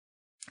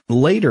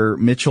 Later,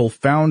 Mitchell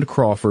found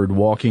Crawford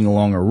walking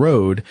along a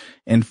road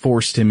and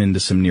forced him into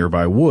some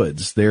nearby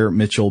woods. There,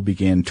 Mitchell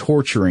began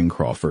torturing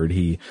Crawford.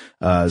 He,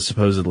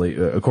 supposedly,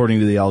 according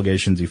to the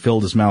allegations, he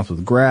filled his mouth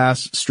with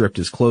grass, stripped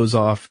his clothes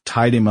off,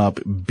 tied him up,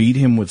 beat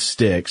him with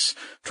sticks,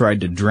 tried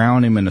to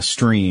drown him in a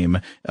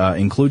stream,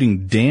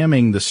 including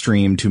damming the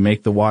stream to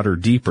make the water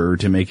deeper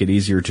to make it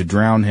easier to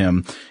drown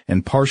him,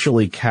 and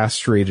partially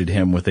castrated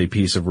him with a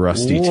piece of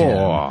rusty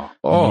tin.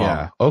 Oh,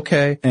 yeah.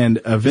 Okay. And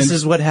this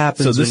is what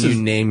happens when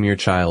you name your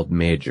child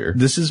Major.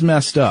 This is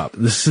messed up.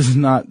 This is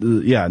not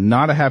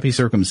a happy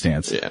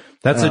circumstance. Yeah.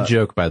 That's a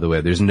joke, by the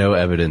way. There's no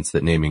evidence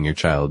that naming your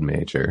child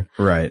Major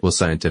will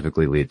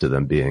scientifically lead to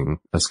them being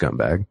a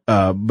scumbag.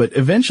 But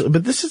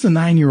this is a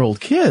 9-year-old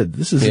kid.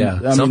 This is,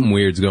 something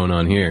weird's going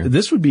on here.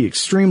 This would be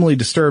extremely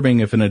disturbing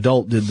if an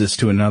adult did this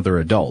to another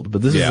adult,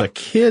 but this is a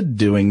kid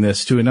doing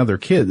this to another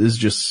kid. This is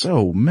just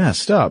so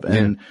messed up.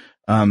 And,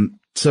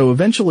 so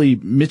eventually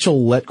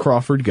Mitchell let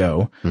Crawford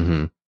go.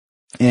 Mm-hmm.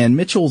 And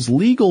Mitchell's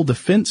legal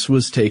defense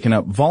was taken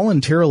up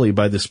voluntarily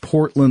by this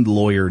Portland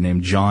lawyer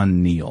named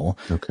John Neal.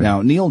 Okay.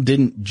 Now, Neal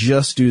didn't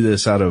just do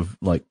this out of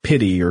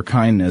pity or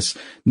kindness.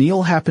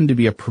 Neal happened to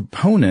be a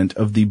proponent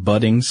of the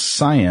budding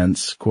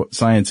science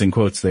in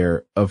quotes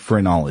there, of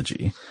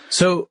phrenology.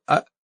 So,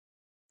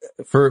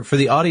 for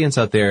the audience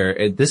out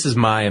there, this is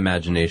my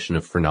imagination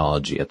of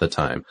phrenology at the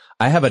time.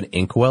 I have an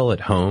inkwell at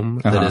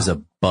home that is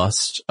a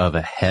bust of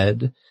a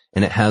head,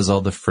 and it has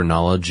all the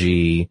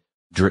phrenology,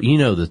 the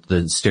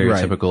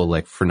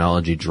stereotypical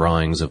phrenology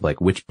drawings of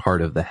which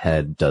part of the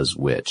head does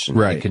which, and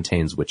it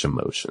contains which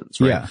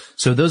emotions, right? Yeah.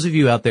 So those of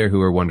you out there who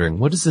are wondering,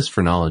 what is this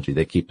phrenology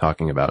they keep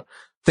talking about?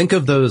 Think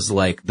of those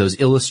those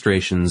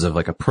illustrations of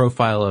a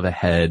profile of a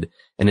head,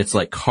 and it's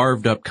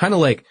carved up, kind of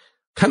like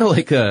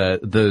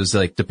those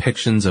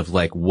depictions of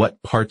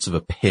what parts of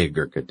a pig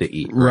are good to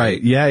eat.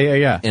 Right.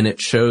 Yeah. And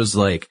it shows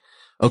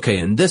okay,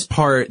 in this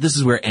part, this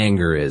is where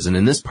anger is, and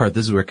in this part,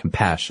 this is where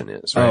compassion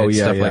is, right? Oh,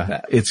 yeah, Stuff like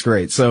that. It's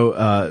great.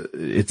 So,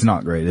 it's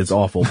not great. It's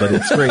awful, but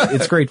it's great.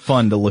 It's great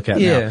fun to look at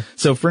now.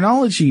 So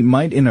phrenology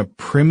might in a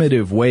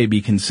primitive way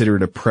be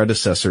considered a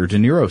predecessor to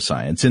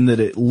neuroscience in that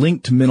it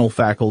linked mental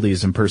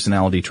faculties and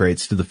personality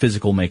traits to the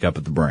physical makeup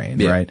of the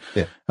brain, right?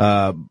 Yeah.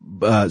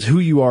 Who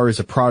you are is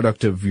a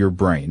product of your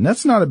brain.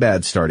 That's not a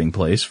bad starting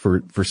place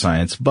for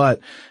science, but,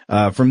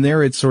 from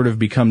there it sort of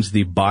becomes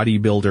the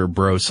bodybuilder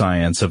bro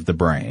science of the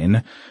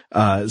brain.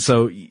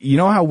 So you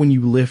know how when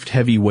you lift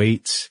heavy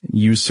weights,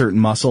 use certain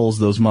muscles,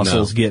 those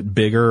muscles get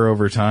bigger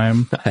over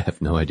time? I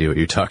have no idea what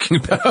you're talking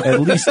about.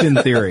 At least in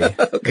theory.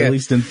 Okay. At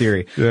least in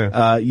theory.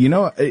 Yeah.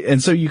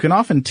 And so you can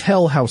often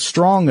tell how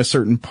strong a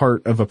certain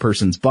part of a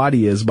person's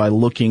body is by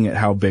looking at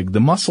how big the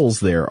muscles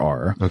there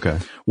are. Okay.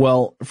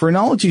 Well,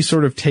 phrenology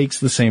sort of takes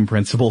the same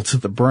principle to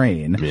the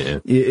brain. Yeah.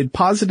 It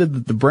posited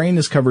that the brain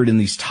is covered in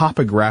these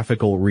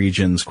topographical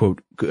regions,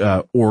 quote,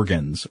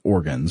 organs,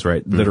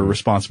 right, that are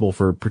responsible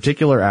for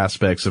particular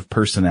aspects of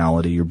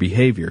personality or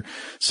behavior.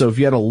 So if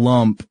you had a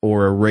lump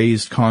or a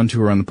raised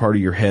contour on the part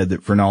of your head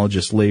that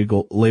phrenologists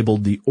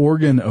labeled the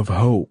organ of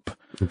hope,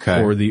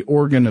 or the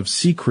organ of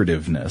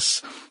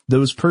secretiveness,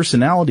 those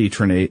personality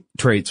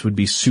traits would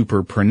be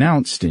super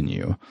pronounced in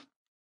you.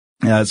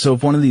 So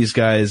if one of these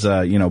guys,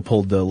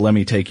 pulled the "let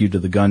me take you to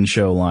the gun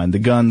show" line, the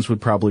guns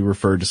would probably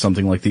refer to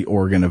something like the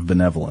organ of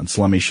benevolence.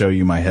 Let me show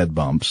you my head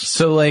bumps.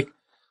 So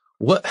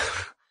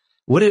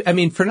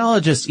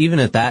phrenologists, even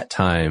at that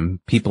time,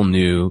 people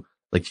knew,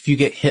 if you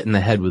get hit in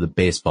the head with a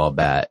baseball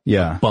bat,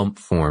 bump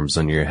forms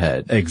on your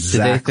head.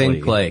 Exactly. Did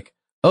they think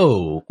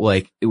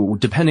like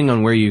depending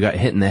on where you got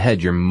hit in the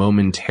head, you're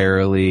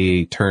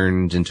momentarily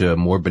turned into a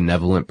more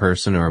benevolent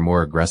person or a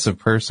more aggressive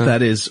person?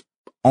 That is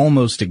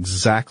almost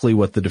exactly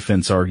what the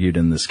defense argued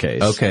in this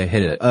case. Okay,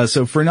 hit it.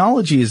 So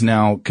phrenology is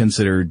now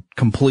considered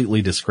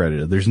completely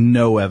discredited. There's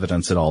no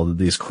evidence at all that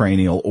these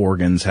cranial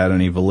organs had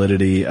any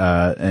validity,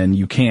 and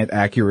you can't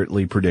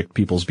accurately predict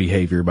people's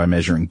behavior by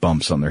measuring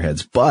bumps on their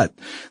heads. But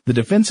the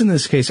defense in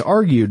this case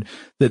argued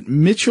that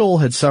Mitchell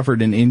had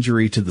suffered an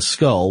injury to the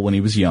skull when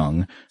he was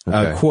young,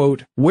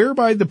 quote,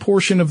 whereby the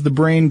portion of the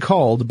brain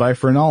called by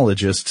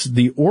phrenologists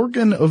the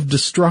organ of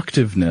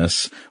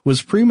destructiveness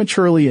was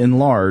prematurely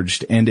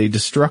enlarged and a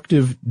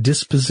destructive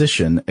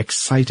disposition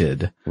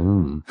excited.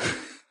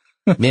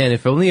 Man,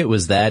 if only it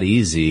was that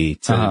easy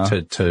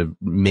to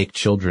make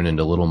children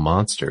into little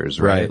monsters,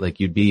 right? Like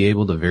you'd be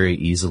able to very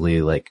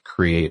easily like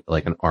create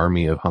like an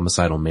army of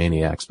homicidal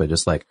maniacs by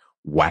just like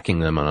whacking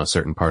them on a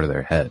certain part of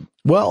their head.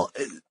 Well,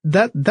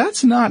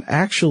 that's not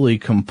actually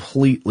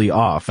completely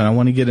off, and I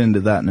want to get into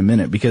that in a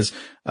minute because,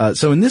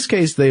 so in this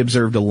case, they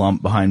observed a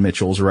lump behind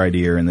Mitchell's right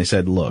ear, and they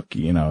said, look,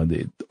 you know,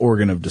 the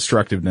organ of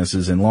destructiveness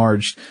is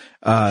enlarged.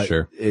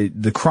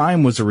 The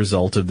crime was a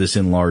result of this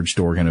enlarged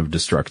organ of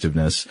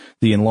destructiveness.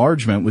 The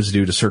enlargement was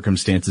due to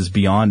circumstances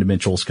beyond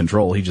Mitchell's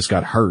control. He just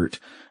got hurt.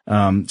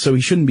 So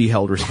he shouldn't be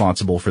held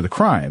responsible for the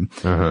crime.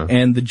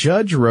 And the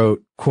judge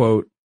wrote,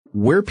 quote,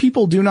 where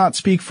people do not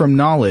speak from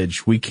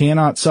knowledge, we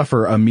cannot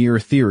suffer a mere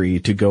theory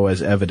to go as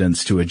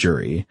evidence to a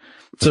jury.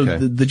 So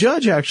the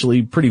judge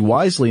actually pretty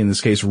wisely in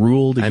this case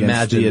ruled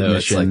against the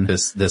admission. I imagine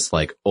it's like this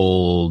like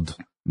old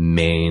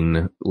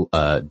Maine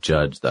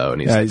judge though,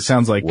 and he's it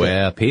sounds like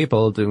where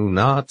people do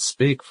not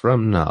speak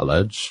from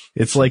knowledge.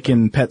 It's like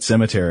in Pet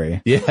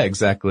Sematary. Yeah,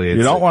 exactly.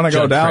 You don't want to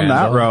go down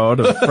that road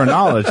of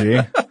phrenology.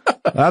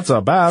 That's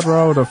a bad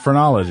road of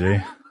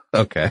phrenology.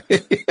 Okay.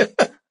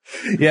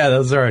 Yeah,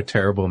 those are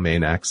terrible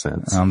Maine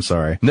accents. I'm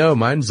sorry. No,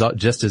 mine's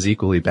just as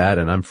equally bad,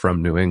 and I'm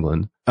from New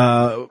England.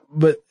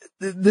 But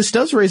this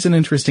does raise an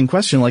interesting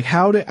question, like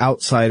how do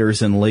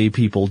outsiders and lay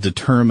people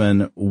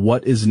determine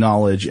what is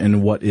knowledge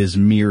and what is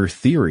mere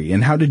theory,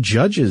 and how do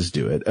judges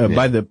do it?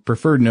 By the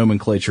preferred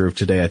nomenclature of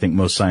today, I think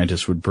most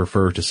scientists would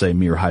prefer to say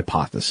mere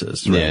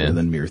hypothesis rather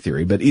than mere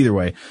theory. But either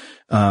way,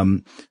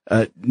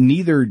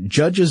 neither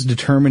judges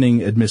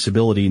determining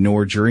admissibility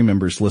nor jury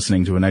members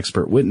listening to an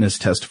expert witness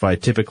testify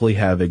typically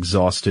have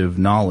exhaustive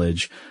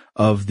knowledge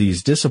of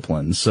these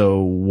disciplines. So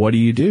what do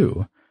you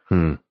do?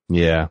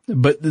 Yeah.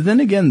 But then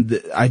again,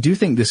 I do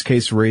think this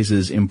case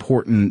raises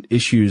important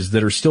issues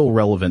that are still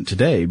relevant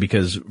today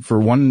because for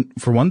one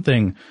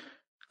thing,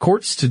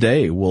 courts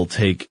today will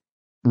take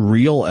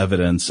real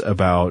evidence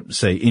about,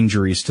 say,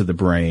 injuries to the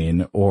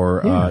brain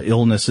or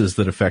illnesses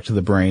that affect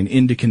the brain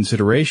into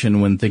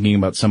consideration when thinking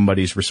about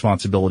somebody's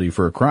responsibility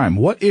for a crime.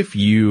 What if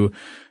you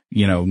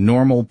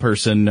normal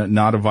person,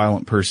 not a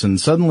violent person,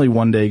 suddenly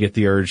one day get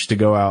the urge to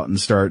go out and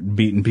start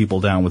beating people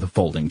down with a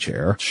folding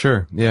chair?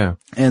 Sure, yeah.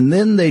 And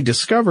then they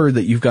discover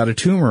that you've got a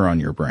tumor on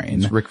your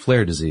brain. It's Ric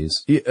Flair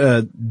disease.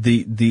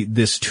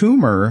 This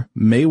tumor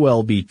may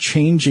well be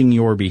changing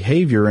your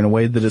behavior in a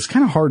way that is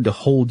kind of hard to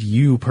hold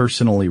you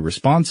personally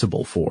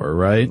responsible for,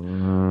 right?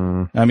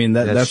 I mean,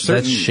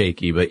 that's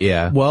shaky, but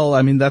yeah. Well,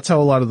 I mean, that's how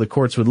a lot of the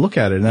courts would look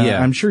at it. And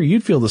I'm sure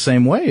you'd feel the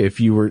same way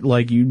if you were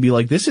like, you'd be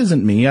like, this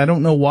isn't me. I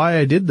don't know why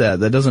I did that.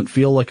 That doesn't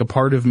feel like a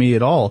part of me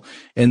at all.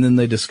 And then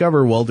they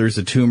discover, well, there's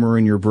a tumor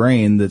in your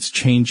brain that's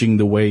changing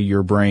the way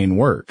your brain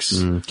works.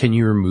 Can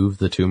you remove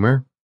the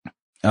tumor?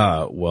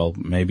 Well,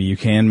 maybe you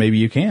can, maybe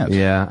you can't.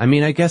 Yeah. I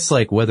mean, I guess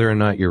like whether or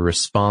not you're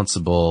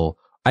responsible,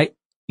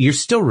 you're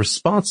still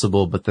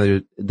responsible, but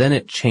then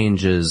it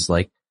changes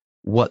like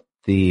what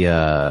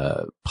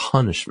the,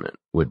 punishment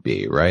would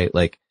be, right?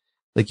 Like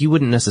you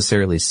wouldn't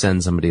necessarily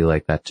send somebody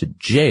like that to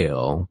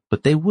jail,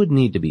 but they would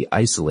need to be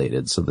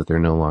isolated so that they're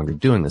no longer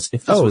doing this.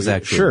 If this was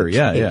actually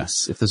the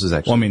case, if this was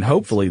actually, well, I mean,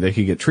 hopefully they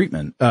could get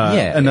treatment.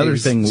 Another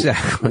thing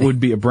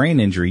would be a brain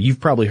injury. You've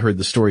probably heard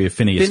the story of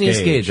Phineas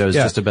Gage. I was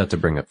just about to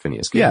bring up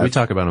Phineas Gage. Yeah. We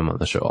talk about him on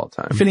the show all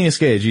the time. Phineas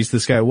Gage, he's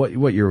this guy.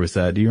 What year was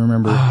that? Do you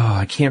remember? Oh,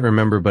 I can't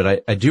remember,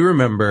 but I do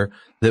remember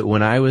that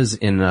when I was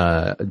in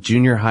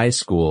junior high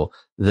school,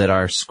 that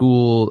our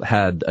school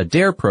had a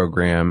DARE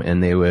program,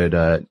 and they would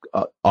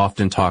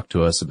often talk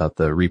to us about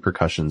the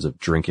repercussions of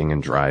drinking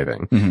and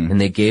driving. And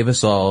they gave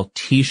us all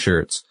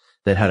T-shirts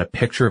that had a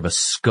picture of a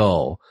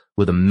skull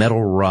with a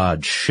metal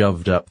rod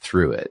shoved up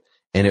through it.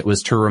 And it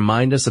was to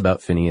remind us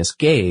about Phineas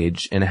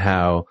Gage and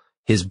how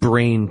his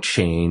brain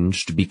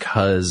changed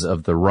because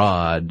of the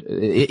rod.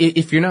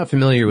 If you're not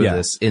familiar with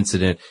this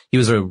incident, he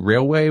was a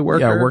railway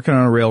worker. Yeah, working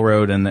on a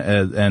railroad,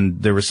 and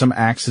there was some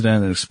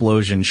accident, an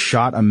explosion,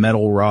 shot a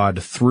metal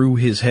rod through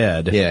his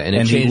head. Yeah, and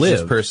it changed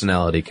his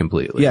personality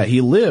completely. Yeah,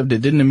 he lived.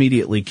 It didn't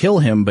immediately kill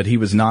him, but he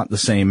was not the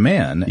same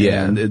man.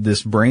 Yeah. And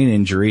this brain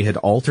injury had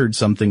altered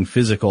something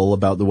physical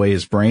about the way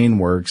his brain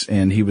works,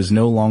 and he was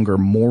no longer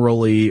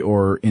morally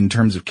or in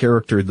terms of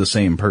character the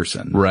same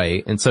person.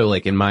 Right. And so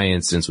like in my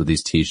instance with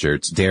these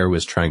T-shirts, DARE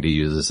was trying to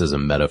use this as a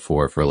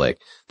metaphor for like,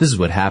 this is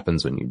what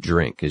happens when you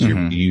drink, is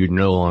you're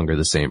no longer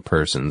the same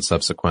person.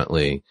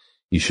 Subsequently,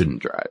 you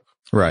shouldn't drive.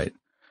 Right.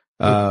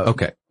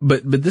 Okay.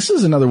 But this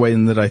is another way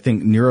in that I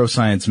think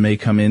neuroscience may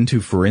come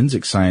into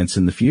forensic science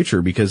in the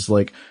future, because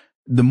like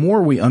the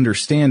more we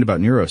understand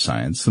about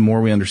neuroscience, the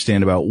more we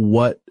understand about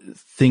what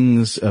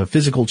things,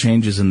 physical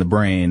changes in the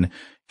brain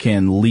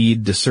can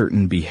lead to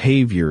certain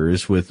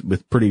behaviors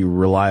with pretty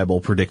reliable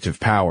predictive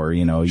power.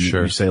 You know,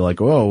 you say like,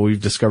 oh, we've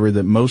discovered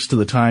that most of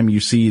the time you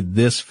see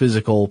this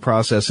physical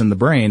process in the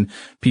brain,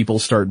 people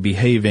start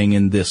behaving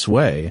in this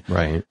way.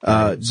 Right.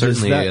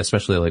 Certainly,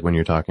 especially like when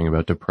you're talking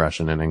about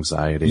depression and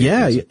anxiety.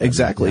 Yeah,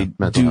 exactly.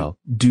 Mental health.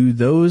 Do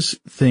those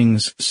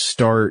things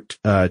start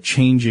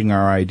changing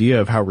our idea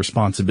of how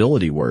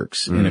responsibility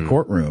works in a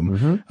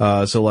courtroom?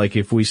 So like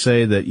if we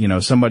say that, you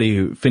know,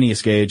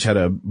 Phineas Gage had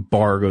a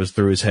bar goes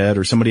through his head,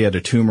 or somebody had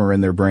a tumor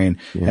in their brain,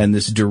 and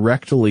this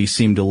directly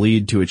seemed to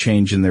lead to a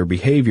change in their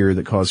behavior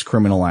that caused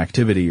criminal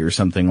activity or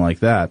something like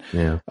that.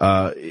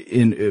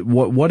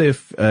 What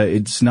if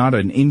it's not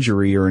an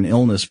injury or an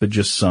illness, but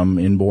just some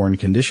inborn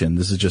condition?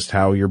 This is just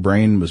how your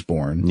brain was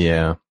born.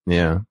 Yeah.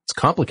 It's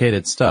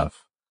complicated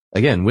stuff.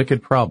 Again,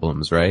 wicked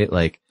problems, right?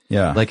 Like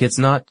it's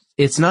not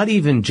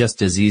even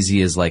just as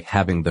easy as like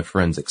having the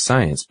forensic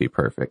science be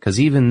perfect. Cause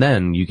even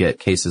then you get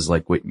cases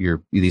like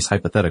these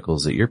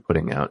hypotheticals that you're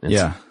putting out.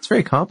 It's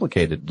very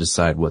complicated to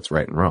decide what's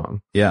right and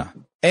wrong. Yeah.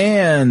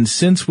 And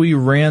since we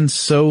ran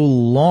so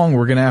long,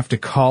 we're going to have to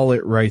call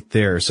it right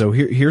there. So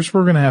here's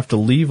where we're going to have to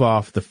leave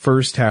off the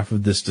first half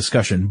of this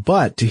discussion.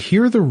 But to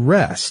hear the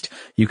rest,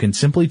 you can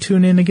simply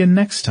tune in again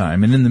next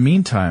time. And in the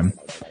meantime,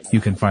 you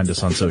can find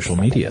us on social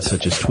media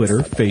such as Twitter,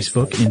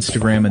 Facebook,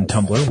 Instagram, and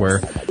Tumblr, where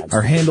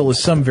our handle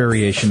is some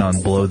variation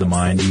on Blow the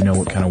Mind. You know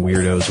what kind of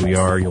weirdos we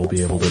are. You'll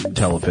be able to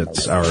tell if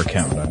it's our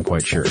account, I'm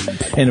quite sure.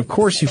 And of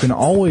course, you can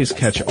always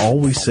catch all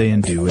we say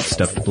and do at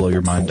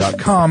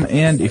stufftoblowyourmind.com.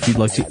 And if you'd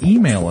like to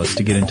email us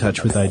to get in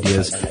touch with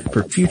ideas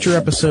for future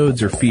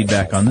episodes or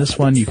feedback on this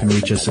one, you can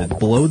reach us at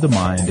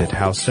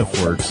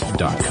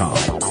blowthemind@howstuffworks.com.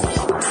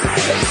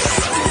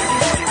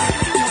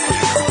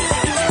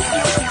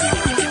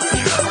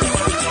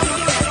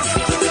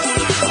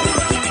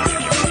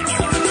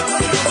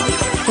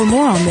 For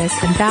more on this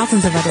and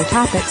thousands of other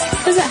topics,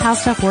 visit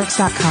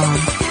howstuffworks.com.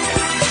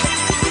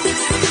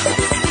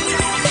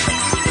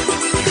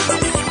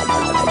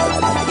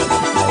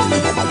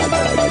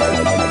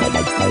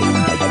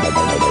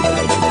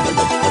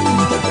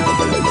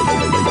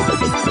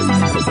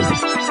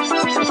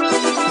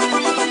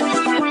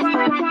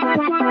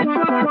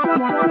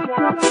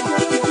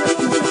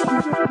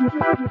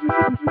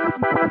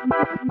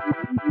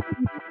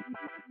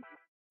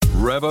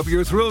 Rev up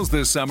your thrills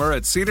this summer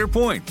at Cedar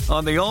Point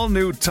on the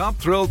all-new Top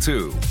Thrill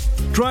 2.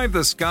 Drive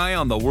the sky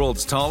on the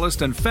world's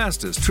tallest and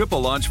fastest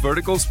triple-launch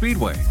vertical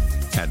speedway.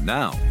 And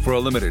now, for a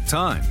limited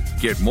time,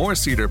 get more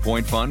Cedar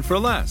Point fun for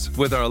less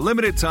with our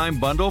limited-time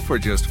bundle for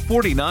just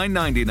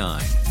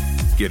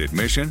 $49.99. Get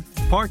admission,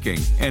 parking,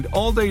 and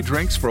all-day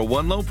drinks for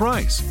one low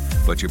price.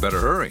 But you better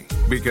hurry,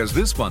 because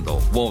this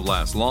bundle won't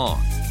last long.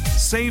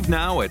 Save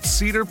now at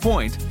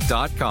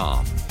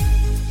cedarpoint.com.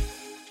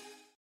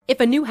 If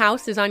a new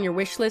house is on your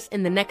wish list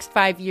in the next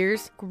 5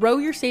 years, grow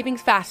your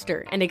savings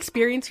faster and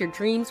experience your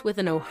dreams with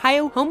an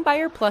Ohio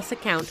Homebuyer Plus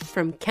account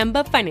from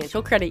Kemba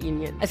Financial Credit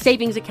Union. A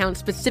savings account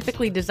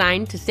specifically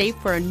designed to save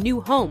for a new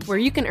home, where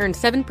you can earn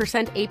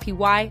 7%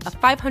 APY, a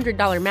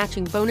 $500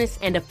 matching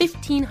bonus, and a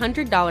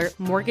 $1,500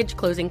 mortgage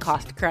closing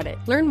cost credit.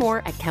 Learn more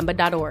at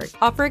Kemba.org.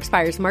 Offer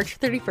expires March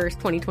 31st,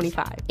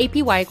 2025.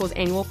 APY equals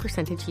annual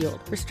percentage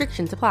yield.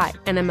 Restrictions apply.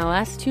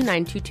 NMLS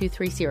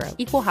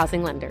 292230. Equal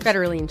housing lender.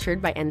 Federally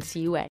insured by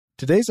NCUA.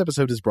 Today's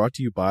episode is brought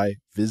to you by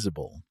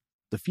Visible.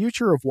 The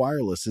future of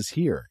wireless is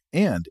here,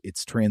 and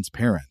it's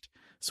transparent.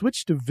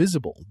 Switch to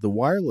Visible, the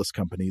wireless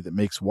company that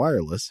makes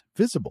wireless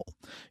visible.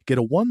 Get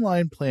a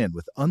one-line plan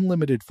with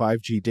unlimited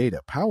 5G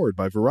data powered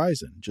by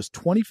Verizon, just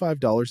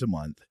 $25 a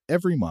month,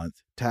 every month,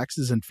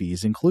 taxes and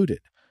fees included.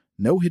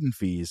 No hidden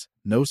fees,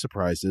 no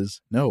surprises,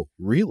 no,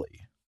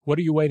 really. What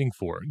are you waiting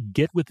for?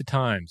 Get with the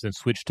times and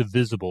switch to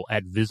Visible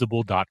at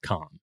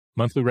Visible.com.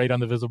 Monthly rate on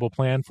the Visible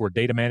plan. For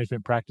data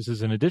management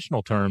practices and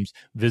additional terms,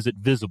 visit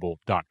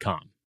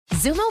Visible.com.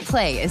 Xumo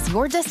Play is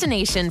your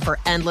destination for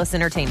endless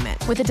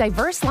entertainment. With a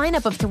diverse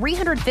lineup of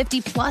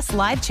 350-plus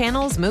live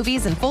channels,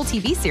 movies, and full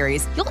TV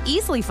series, you'll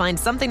easily find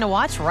something to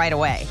watch right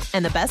away.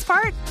 And the best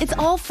part? It's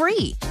all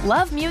free.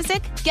 Love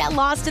music? Get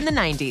lost in the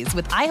 90s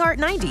with iHeart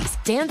 90s.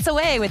 Dance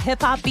away with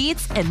hip-hop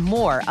beats and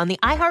more on the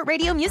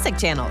iHeartRadio music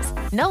channels.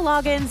 No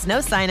logins, no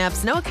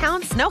signups, no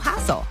accounts, no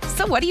hassle.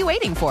 So what are you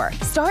waiting for?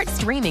 Start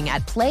streaming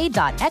at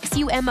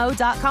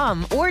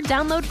play.xumo.com or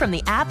download from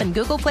the app and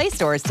Google Play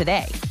stores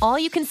today. All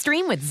you can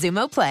stream with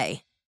Xumo Play.